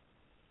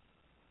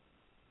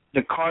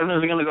 The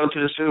Cardinals are going to go to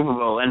the Super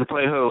Bowl and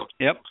play who?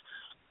 Yep.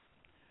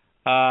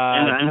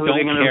 And who don't are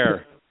they gonna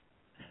care.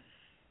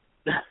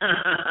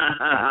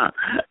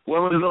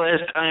 When was the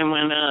last time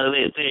when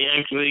they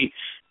actually?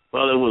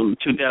 Well, it was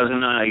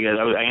 2009. I guess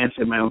I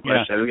answered my own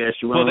question. Yeah. I guess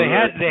you. Well, they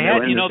had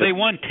they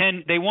won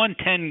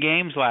 10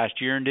 games last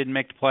year and didn't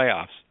make the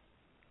playoffs.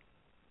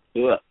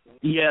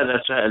 Yeah,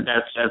 that's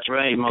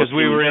right. Because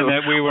we were in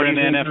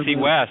the NFC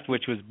West,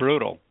 which was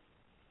brutal.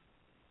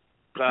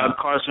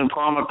 Carson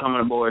Palmer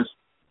coming aboard.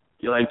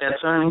 You like that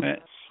signing?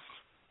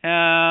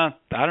 I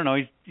don't know.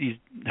 He's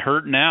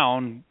hurt now,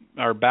 and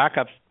our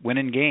backup's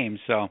winning games.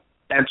 So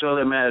that's all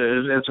that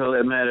matters. But all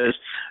matters.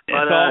 It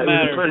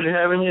was a pleasure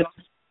having you.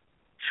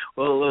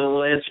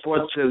 We'll add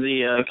sports to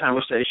the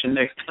conversation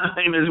next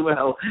time as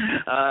well.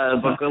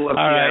 But good luck to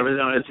the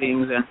Arizona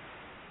teams, and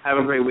have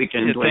a great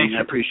weekend, Dwane.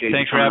 I appreciate it.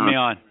 Thanks for having me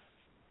on.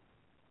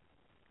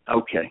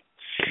 Okay.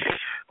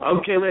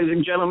 Okay, ladies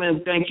and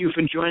gentlemen, thank you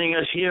for joining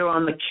us here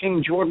on the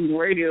King Jordan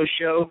Radio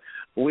Show.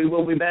 We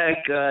will be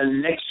back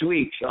next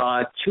week,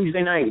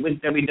 Tuesday night, with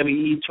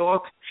WWE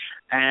Talk.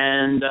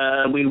 And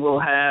we will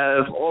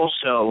have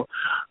also,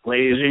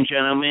 ladies and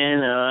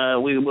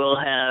gentlemen, we will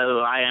have,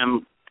 I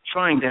am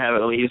trying to have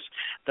at least,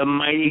 the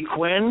Mighty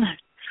Quinn.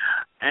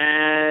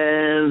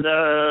 And,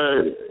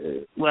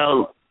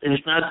 well,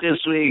 it's not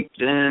this week,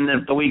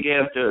 and the week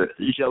after,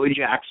 Joey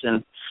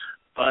Jackson.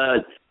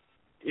 But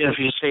if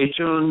you stay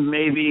tuned,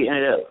 maybe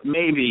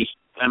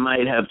I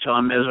might have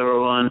Tom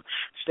Mesereau on.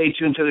 Stay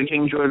tuned to the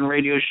King Jordan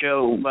Radio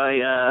Show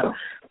by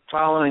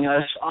following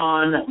us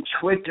on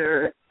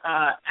Twitter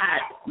at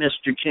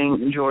Mr.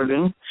 King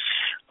Jordan.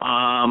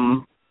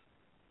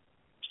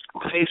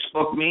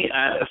 Facebook me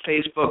at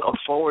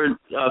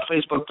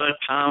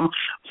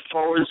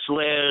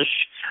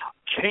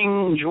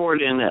Facebook.com/King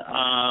Jordan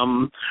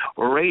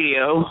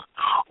Radio.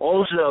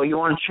 Also, you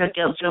want to check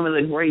out some of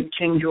the great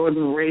King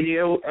Jordan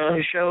Radio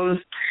shows?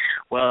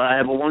 Well, I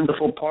have a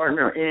wonderful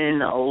partner in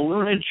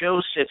Luna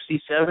Joe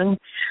 67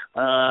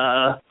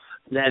 that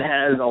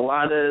has a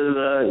lot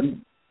of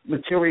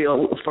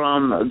material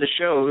from the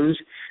shows,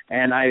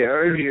 and I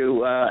urge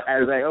you,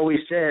 as I always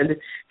said,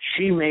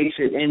 she makes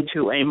it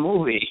into a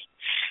movie.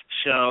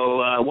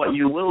 So what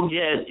you will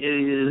get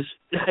is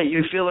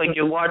you feel like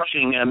you're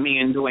watching me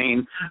and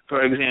Dwane,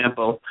 for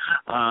example.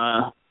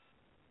 The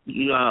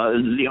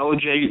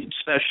OJ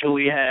special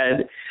we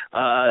had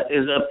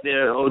is up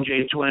there,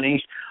 OJ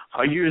 20.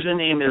 Her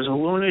username is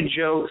Luna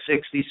Joe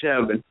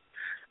 67,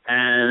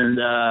 and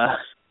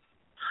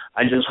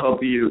I just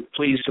hope you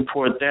please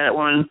support that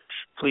one.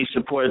 Please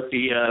support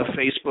the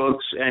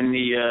Facebooks and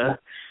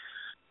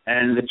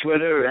the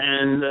Twitter.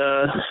 And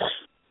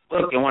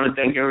look, I want to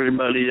thank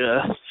everybody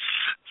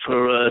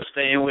for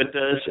staying with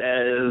us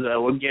as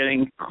we're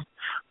getting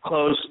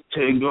close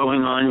to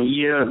going on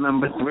year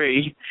number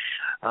 3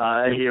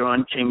 here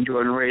on King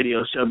Jordan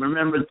Radio. So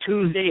remember,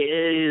 Tuesday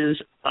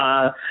is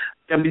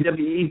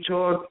WWE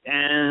Talk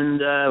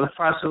and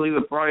possibly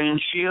with Brian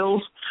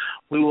Shields.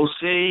 We will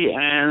see,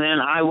 and then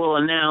I will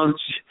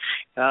announce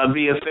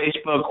via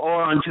Facebook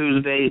or on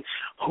Tuesday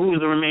who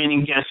the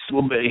remaining guests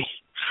will be.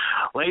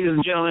 Ladies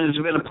and gentlemen, it's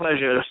been a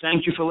pleasure.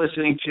 Thank you for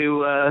listening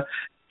to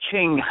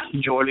King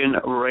Jordan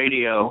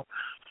Radio.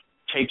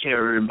 Take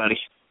care, everybody.